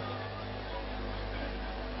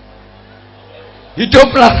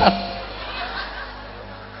 Hiduplah.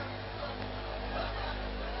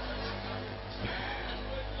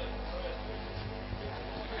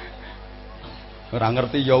 Ora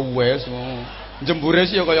ngerti ya wis. Jemburis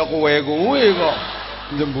ya kaya kowe kuwi kok.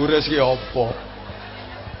 Jemburis ki apa?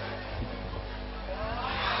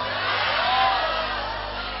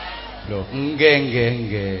 Loh,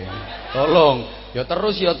 nggih. Tolong, ya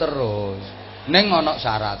terus. Ning ana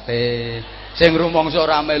syarate. Sing rumangsa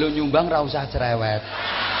ora melu nyumbang ra usah cerewet.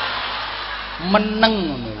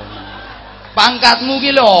 Meneng ngono lho. Pangkatmu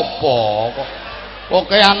ki lho apa kok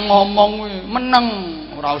kokean ngomong kuwi meneng,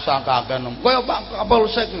 ora usah kaken. Kaya Pak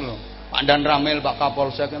Kapolsek lho. Pak Dan Ramil, Pak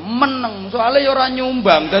Kapolsek meneng, soalnya ya ora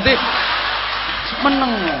nyumbang, dadi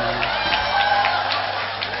meneng.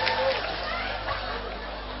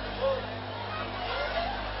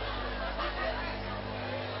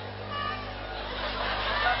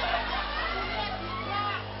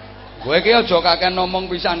 Kowe iki aja kakek ngomong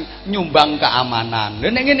pisan nyumbang keamanan. Lha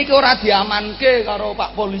nek ngene iki ora diamanke karo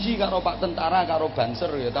Pak Polisi, karo Pak Tentara, karo Banser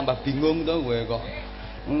ya tambah bingung to kowe kok.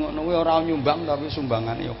 Ngono kuwi ora nyumbang tapi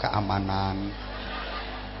sumbangane ya keamanan.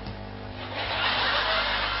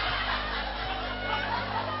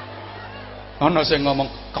 Ana sing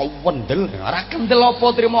ngomong kau wendel, ora kendel apa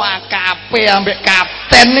trimo AKP ambek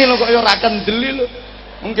kapten iki lho kok ya ora kendel lho.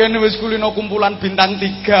 Mungkin wis kulino kumpulan bintang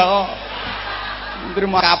 3 kok.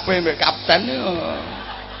 Terima kabeh mbek kapten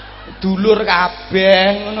dulur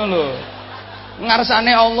kabeh ngono lho.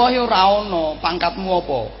 Ngarsane Allah ya ora ana. Pangkatmu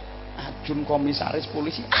apa? Ajun komisaris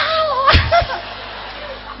polisi.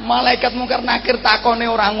 Malaikat mungkar nakir takone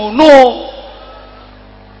ora ngono.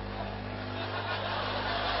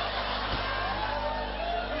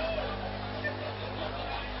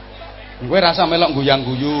 Kowe rasa melok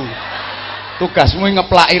guyang-guyu. Tugasmu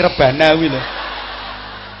ngeplaki rebana kuwi lho.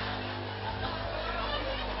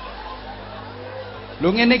 Lu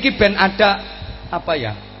ngene iki ben ada apa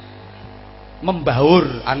ya?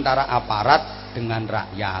 Membaur antara aparat dengan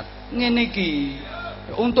rakyat. Ngene iki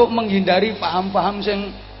untuk menghindari paham-paham sing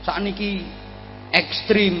sakniki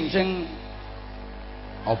ekstrim sing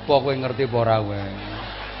apa kowe ngerti apa ora kowe?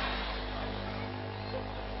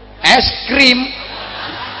 Es krim.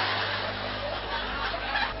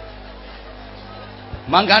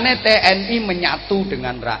 Makanya TNI menyatu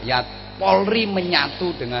dengan rakyat. Polri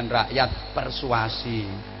menyatu dengan rakyat, persuasi.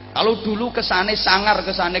 Kalau dulu kesane sangar,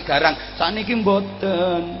 kesane garang, saniki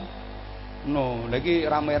mboten. No, lagi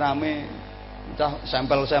rame-rame, entah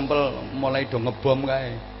sampel-sampel mulai do ngebom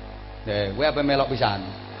kae. Kowe apa melok pisan?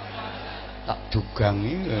 Tak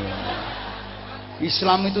dugangi.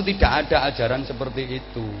 Islam itu tidak ada ajaran seperti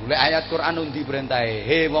itu. Lek ayat Quran undi perintahe,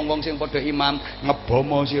 he wong-wong sing padha imam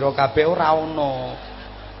ngebomo sira kabeh ora ono.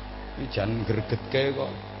 Iki jan gregetke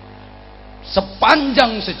kok.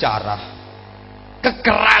 Sepanjang sejarah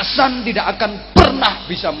kekerasan tidak akan pernah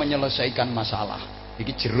bisa menyelesaikan masalah.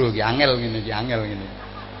 Iki jero iki angel ngene iki, angel ngene.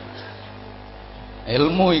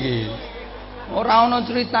 Ilmu iki. Ora ana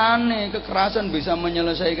critane kekerasan bisa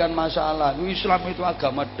menyelesaikan masalah. Islam itu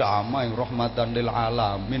agama damai, rahmatan lil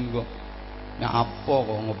alamin kok. Nek apa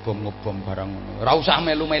kok ngebom-ngebom barang ngono. Ora usah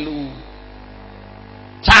melu-melu.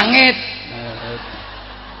 Cangit.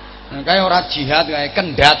 Kayak ora jihad kayak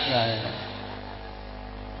kendat kayak.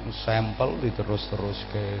 Sampel diterus-terus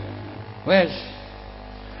ke wes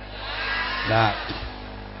nah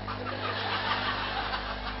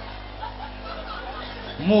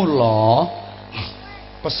mula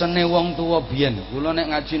pesene wong tua biyen kula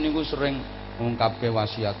nek ngaji niku sering ngungkapke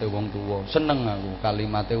wasiate wong tua seneng aku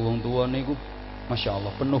kalimate wong tua niku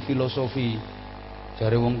masyaallah penuh filosofi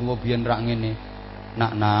jare wong tua biyen rak ngene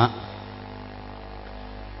nak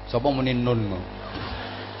sapa muni nun kok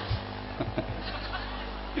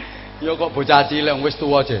ya kok bocah cilik wis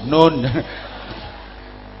tuwa aja nun.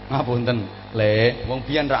 Ngapunten, Le, wong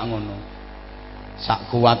biyen rak ngono.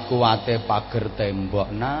 Sak kuat-kuate pager tembok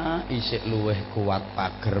isik luweh kuat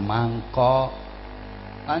pager mangkok.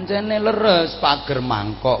 Pancene leres pager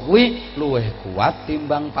mangkok kuwi luweh kuat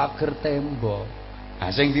timbang pager tembok. Nah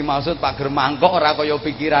sing dimaksud pager mangkok ora kaya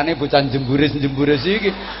pikirane bocah jemburis-jemburis iki.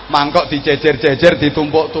 Mangkok dijejer-jejer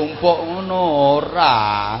ditumpuk-tumpuk ngono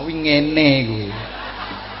ora. Kuwi ngene kuwi.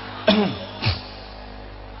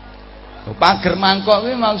 Pager mangkok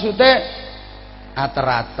kuwi maksude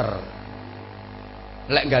ater-ater.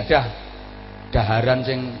 Lek gadah daharan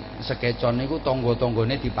sing sekecon niku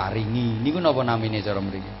tangga-tanggane diparingi. Niku napa namine cara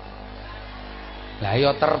mriki? Lah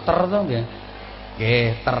ya terter to nggih. Nggih,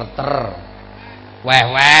 terter.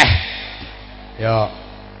 Weh-weh. Ya.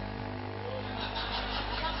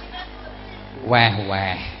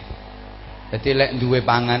 Weh-weh. Dadi lek duwe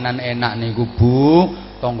panganan enak niku Bu,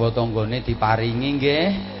 tangga-tanggane diparingi nggih.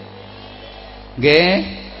 Nggih.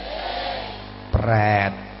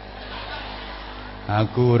 Pret.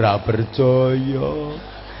 Aku ora percaya.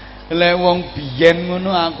 Lek wong biyen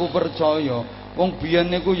ngono aku percaya. Wong biyen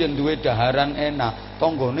niku yen duwe daharan enak,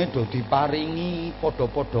 tanggane do diparingi,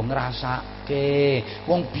 padha-padha ngrasake.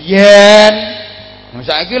 Wong biyen.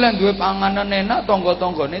 Saiki lek duwe panganan enak,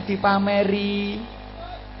 tangga-tanggane dipameri.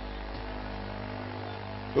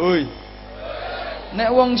 Hoi. Nek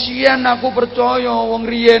wong sian aku percaya, wong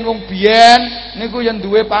riyen, wong biyen niku yen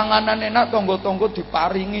duwe panganan enak tangga-tangga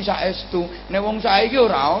diparingi saestu. Nek wong saiki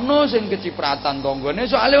ora ana sing kecipratan tanggane,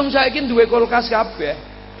 soalé wong saiki duwe kulkas kabeh.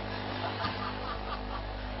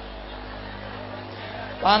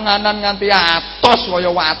 Panganan nganti atos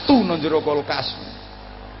kaya watu nang jero kulkas.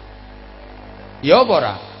 Ya apa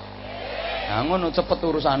ora? Nah ngono cepet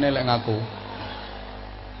urusane lek ngaku.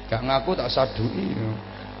 Gak ngaku tak saduki.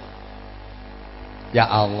 Ya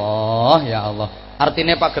Allah, ya Allah.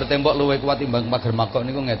 Artinya pagar tembok luwih kuat timbang pagar makok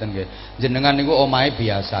niku ngeten nggih. Jenengan niku omahe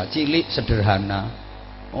biasa, cilik sederhana.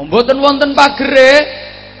 Mboten wonten pagere.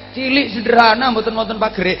 Cilik sederhana mboten wonten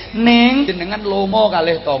pagere. Ning jenengan lomo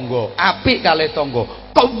kalih tangga, apik kalih tangga.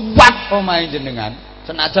 Kuat omahe jenengan.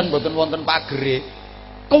 Senajan mboten wonten pagere.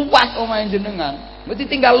 Kuat omahe jenengan. Berarti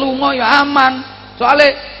tinggal lunga ya aman.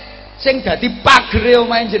 Soale sing dadi pagere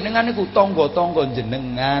omahe jenengan niku tangga-tangga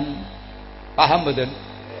jenengan. Paham mboten?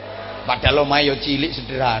 Padahal omahe ya cilik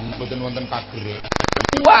sederhana, mboten wonten pagere.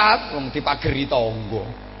 Kuat wong dipageri tangga.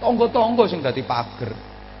 Tangga-tangga sing dadi pager.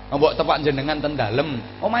 Mbok tepak jenengan ten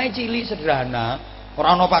dalem, omahe cilik sederhana,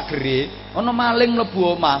 ora ana pagere, ana maling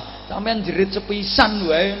mlebu omah, sampean jerit sepisan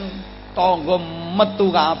wae tangga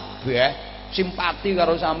metu kabeh, simpati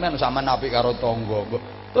karo sampean, sampean apik karo tangga.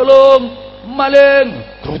 Tolong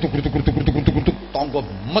maling, grutuk tangga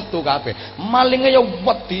metu kabeh. Malinge ya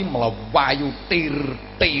wedi mlayu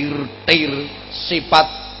tir sifat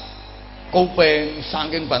kuping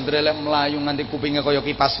saking bantrele mlayu nganti kupinge kaya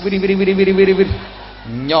kipas wiri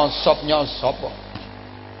nyosop kok.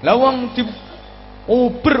 Lah wong di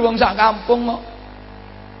uber wong sak kampung kok.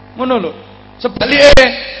 Ngono lho. Sebalike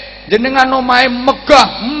jenengan omahe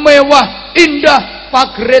megah, mewah, indah,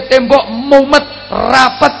 pagere tembok mumet,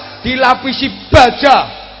 rapat, dilapisi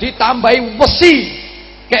baja, ditambahi wesi,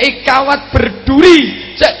 kei kawat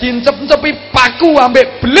berduri, cek dincep-cepi paku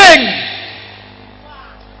ambek beling.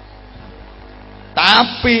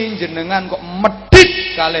 Tapi jenengan kok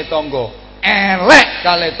medhit kalih tangga. Elek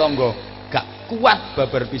kalih tangga, gak kuat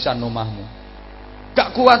babar pisan omahmu.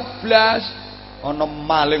 Gak kuat blas. Ana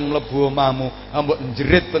maling mlebu omahmu, ambek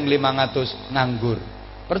njerit ping 500 nganggur.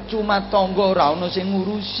 Percuma tangga ora ana sing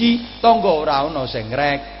ngurusi, tangga ora ana sing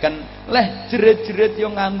ngreken. Leh jerit-jerit yo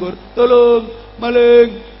nganggur. Tolong,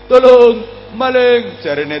 maling,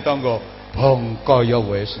 jarene tangga. Bongko ya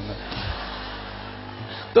wis.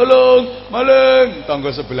 Tolong, maling, tangga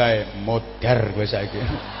sebelahe modar kowe saiki.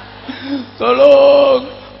 Tolong,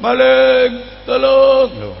 maling, tolong.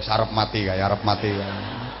 Lho, arep mati kae.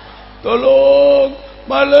 Tolong,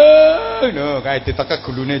 maling. Lho, kae ditekek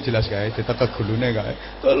gulune jelas kae, ditekek gulune kae.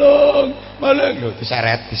 Tolong, maling. Lho,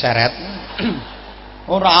 diseret.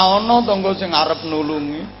 Ora ana tangga sing arep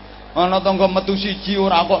nulungi. Ana tangga metu siji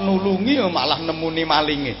ora kok nulungi malah nemuni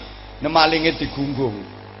malinge. Malinge digunggung.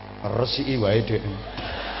 Resiki wae, Dik.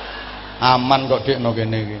 Aman kok Dik no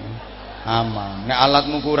kene iki. Aman. Nek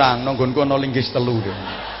alatmu kurang, nang nggonku ana linggis 3 Dik.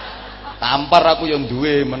 Tampar aku yang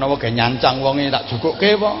duwe menawa ge nyancang wonge tak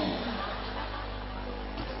jukukke apa.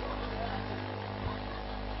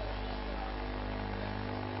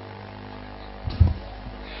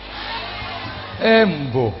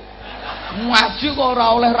 Embo. Ngaji kok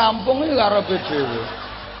ora oleh rampung iki karepe dhewe.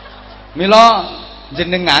 Mila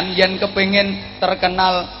jenengan yen kepengin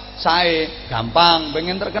terkenal sae gampang,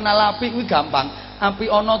 pengen terkenal apik kuwi gampang.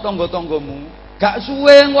 Apik ana tangga-tanggamu. Gak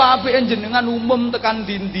suwe kok apike jenengan umum tekan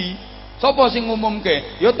dindi. Sapa sing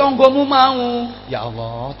ngumumke? Ya tanggamu mau. Ya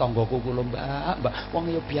Allah, tanggaku kula Mbak.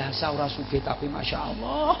 Wong ya biasa ora sugih tapi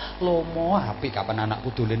masyaallah lomo apik kapan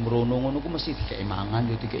anakku dolen mrono ngono ku mesti dikeki mangan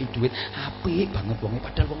ya dikeki dhuwit. Apik banget wonge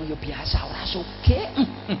padahal wong ya biasa ora sugih.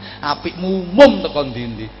 Apik umum tekan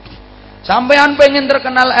dindi. Sampean pengen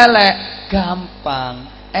terkenal elek, gampang.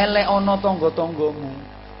 Elek ana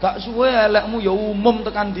tangga-tanggamu. Gak suwe elekmu ya umum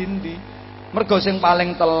tekan dindi. Mergo sing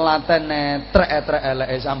paling telaten netrek-etrek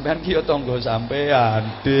eleke sampean ki ya tangga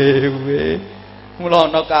sampean dhewe.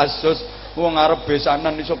 Mula ana kasus wong arep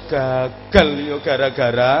besanan iso gagal ya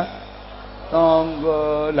gara-gara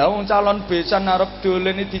tangga. Lah wong calon besan arep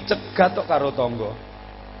dolen dicegat tok karo tangga.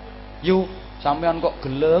 Yu, sampean kok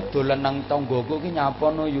gelek dolan nang tanggaku ki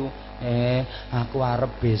nyapono yu. Aku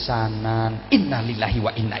arep besanan. Innalillahi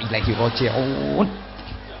wa inna ilaihi raji'un.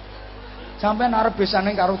 Sampeyan arep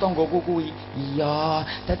besanan karo tanggaku kuwi. Iya,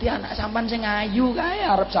 dadi anak sampean sing ayu kae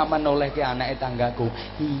arep sampean olehke anake tanggaku.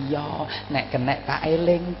 Iya, nek kenek tak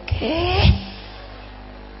elingke.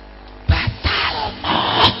 Batalno.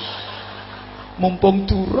 Mumpung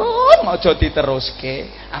durung aja diteruske.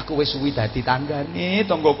 Aku wis suwi dadi tanggane,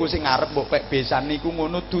 tanggaku sing arep mbok pek besan niku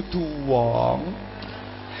ngono dudu wong.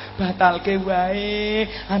 Batalke wae,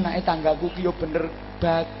 anake tanggaku ki yo bener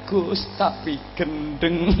bagus tapi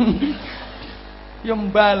gendeng. Ya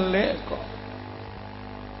mbalik kok.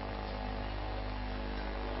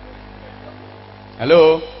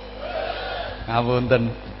 Halo.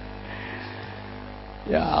 Ngapunten.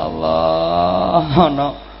 Ya Allah, ana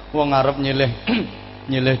wong arep nyilih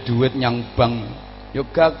nyilih duit nyang bank, yo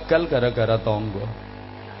gagal gara-gara tangga.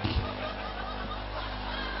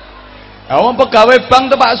 Wong pegawai bank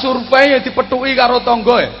tuh Pak survei ya dipethuki karo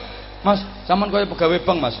tangga ya. Mas, sampean kaya pegawai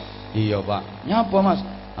bank, Mas. Iya, Pak. Nyapa, Mas?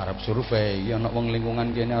 Arep survei, ya ana wong lingkungan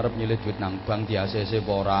kene arep nyilih duit nang bank di ACC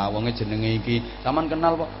apa ora? Wonge jenenge iki. Sampean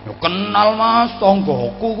kenal, Pak? Ya kenal, Mas,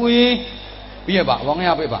 tanggoku kuwi. Piye, Pak? Wonge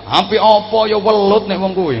apik, Pak? Apik apa ya welut nek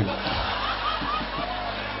wong kuwi.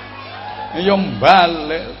 Ya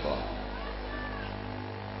mbalik kok.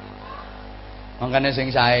 Mangkane sing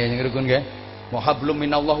sae sing rukun nggih. Wa hablum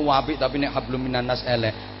minallah wa apik tapi nek hablum minannas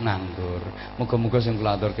elek nganggur. Muga-muga sing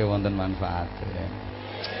kula aturke wonten manfaate.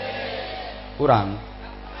 Kurang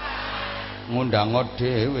ngundang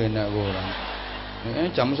dhewe nek kurang.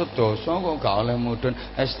 Jam sedasa kok gak oleh mudhun.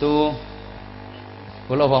 Estu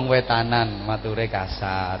kula wong wetanan mature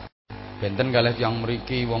kasat. Benten kalih tiyang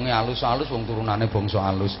mriki wonge alus-alus wong turunane bangsa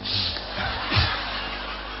alus.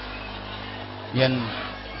 Yen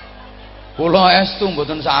kula estu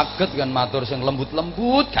mboten saged kan matur sing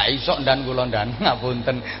lembut-lembut gak iso ndan kula ndan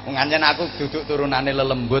ngapunten. Wong anjen aku duduk turunane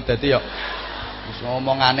lelembut dadi ya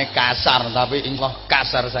ngomongane kasar tapi insyaallah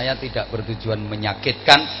kasar saya tidak bertujuan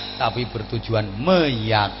menyakitkan tapi bertujuan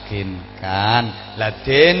meyakinkan. Lah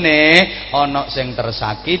dene ana sing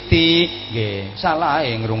tersakiti nggih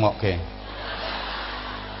salahe ngrungokke.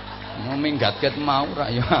 Minggat-ket mau ra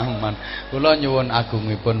ya aman. Kula nyuwun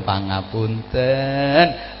agungipun pangapunten.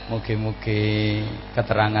 Mugi-mugi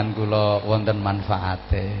keterangan kula wonten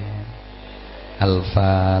manfaate.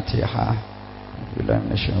 Al-Fatihah. Billahi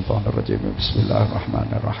minasyaitonir rajim.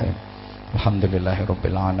 Bismillahirrahmanirrahim.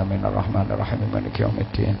 Alhamdulillahirabbil alamin arrahmanir rahim maliki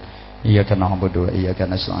yaumiddin. Iyyaka na'budu wa iyyaka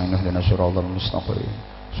nasta'in ihdinas siratal mustaqim.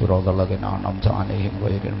 Suratul ladzina an'amta 'alaihim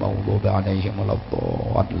ghairil maghdubi 'alaihim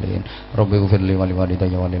waladdallin. Rabbi ighfir li wa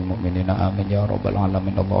liwalidayya wa lil mu'minina amin ya rabbal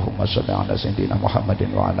alamin. Allahumma shalli 'ala sayyidina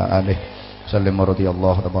Muhammadin wa 'ala alihi sallim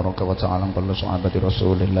radhiyallahu tabaraka wa ta'ala kullu sahabati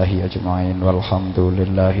rasulillahi ajma'in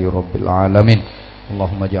walhamdulillahi rabbil alamin.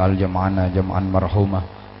 Allahumma ja'al jam'ana jam'an marhuma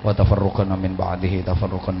wa tafarruqana min ba'dihi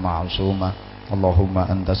tafarruqan ma'suma. Allahumma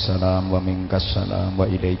antas salam wa minkas salam wa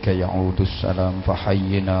ilaika ya'udus salam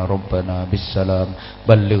fahayyina rabbana bis salam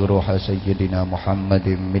balligh ruha sayyidina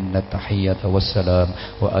Muhammadin minna tahiyyata wassalam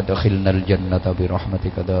wa adkhilnal jannata bi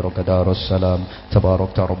rahmatika daraka darus salam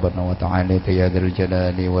tabarakta rabbana wa ta'ala ya dzal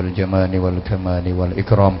jalali wal jamali wal kamali wal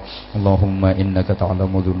ikram. Allahumma innaka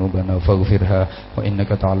ta'lamu dhunubana faghfirha wa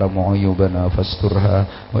innaka ta'lamu 'uyubana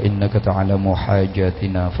fasturha wa innaka ta'lamu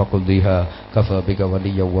hajatina faqdiha kafa bika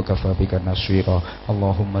waliyyan wa kafa bika nasira.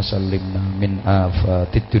 Allahumma sallimna min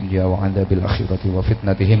afatid dunya wa 'adzabil akhirati wa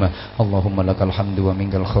fitnatihima. Allahumma lakal hamdu wa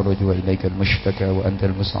minkal khuruj wa ilaikal mushtaka wa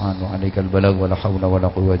antal musta'an wa 'alaikal balagh wa la haula wa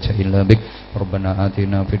la quwwata illa bik. Rabbana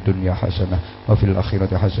atina fid dunya hasanah wa fil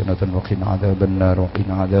akhirati hasanatan wa qina 'adzaban nar wa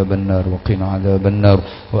qina 'adzaban nar wa qina 'adzaban nar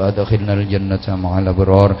wa adkhilnal jannata ma'al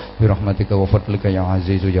abrar bi rahmatika wa fadlika ya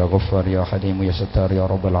azizu ya ghaffar ya halim ya sattar ya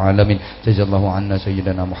rabbal alamin. Jazakallahu anna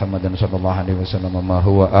sayyidina Muhammadan sallallahu alaihi wasallam ma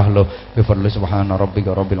huwa ahlu bi fadli subhana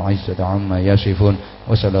rabbika rabbil izzati amma yasifun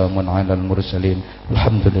wa salamun alal mursalin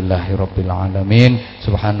alhamdulillahi rabbil alamin.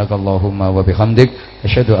 Subhanakallahumma wa bihamdik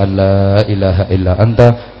asyhadu an la ilaha illa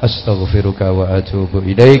anta astaghfiruka wa atubu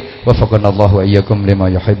ilaik. Wafaqanallahu wa iyyakum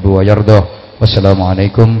lima yuhibbu wa yardah.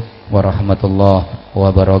 Wassalamualaikum warahmatullahi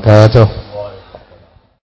wabarakatuh.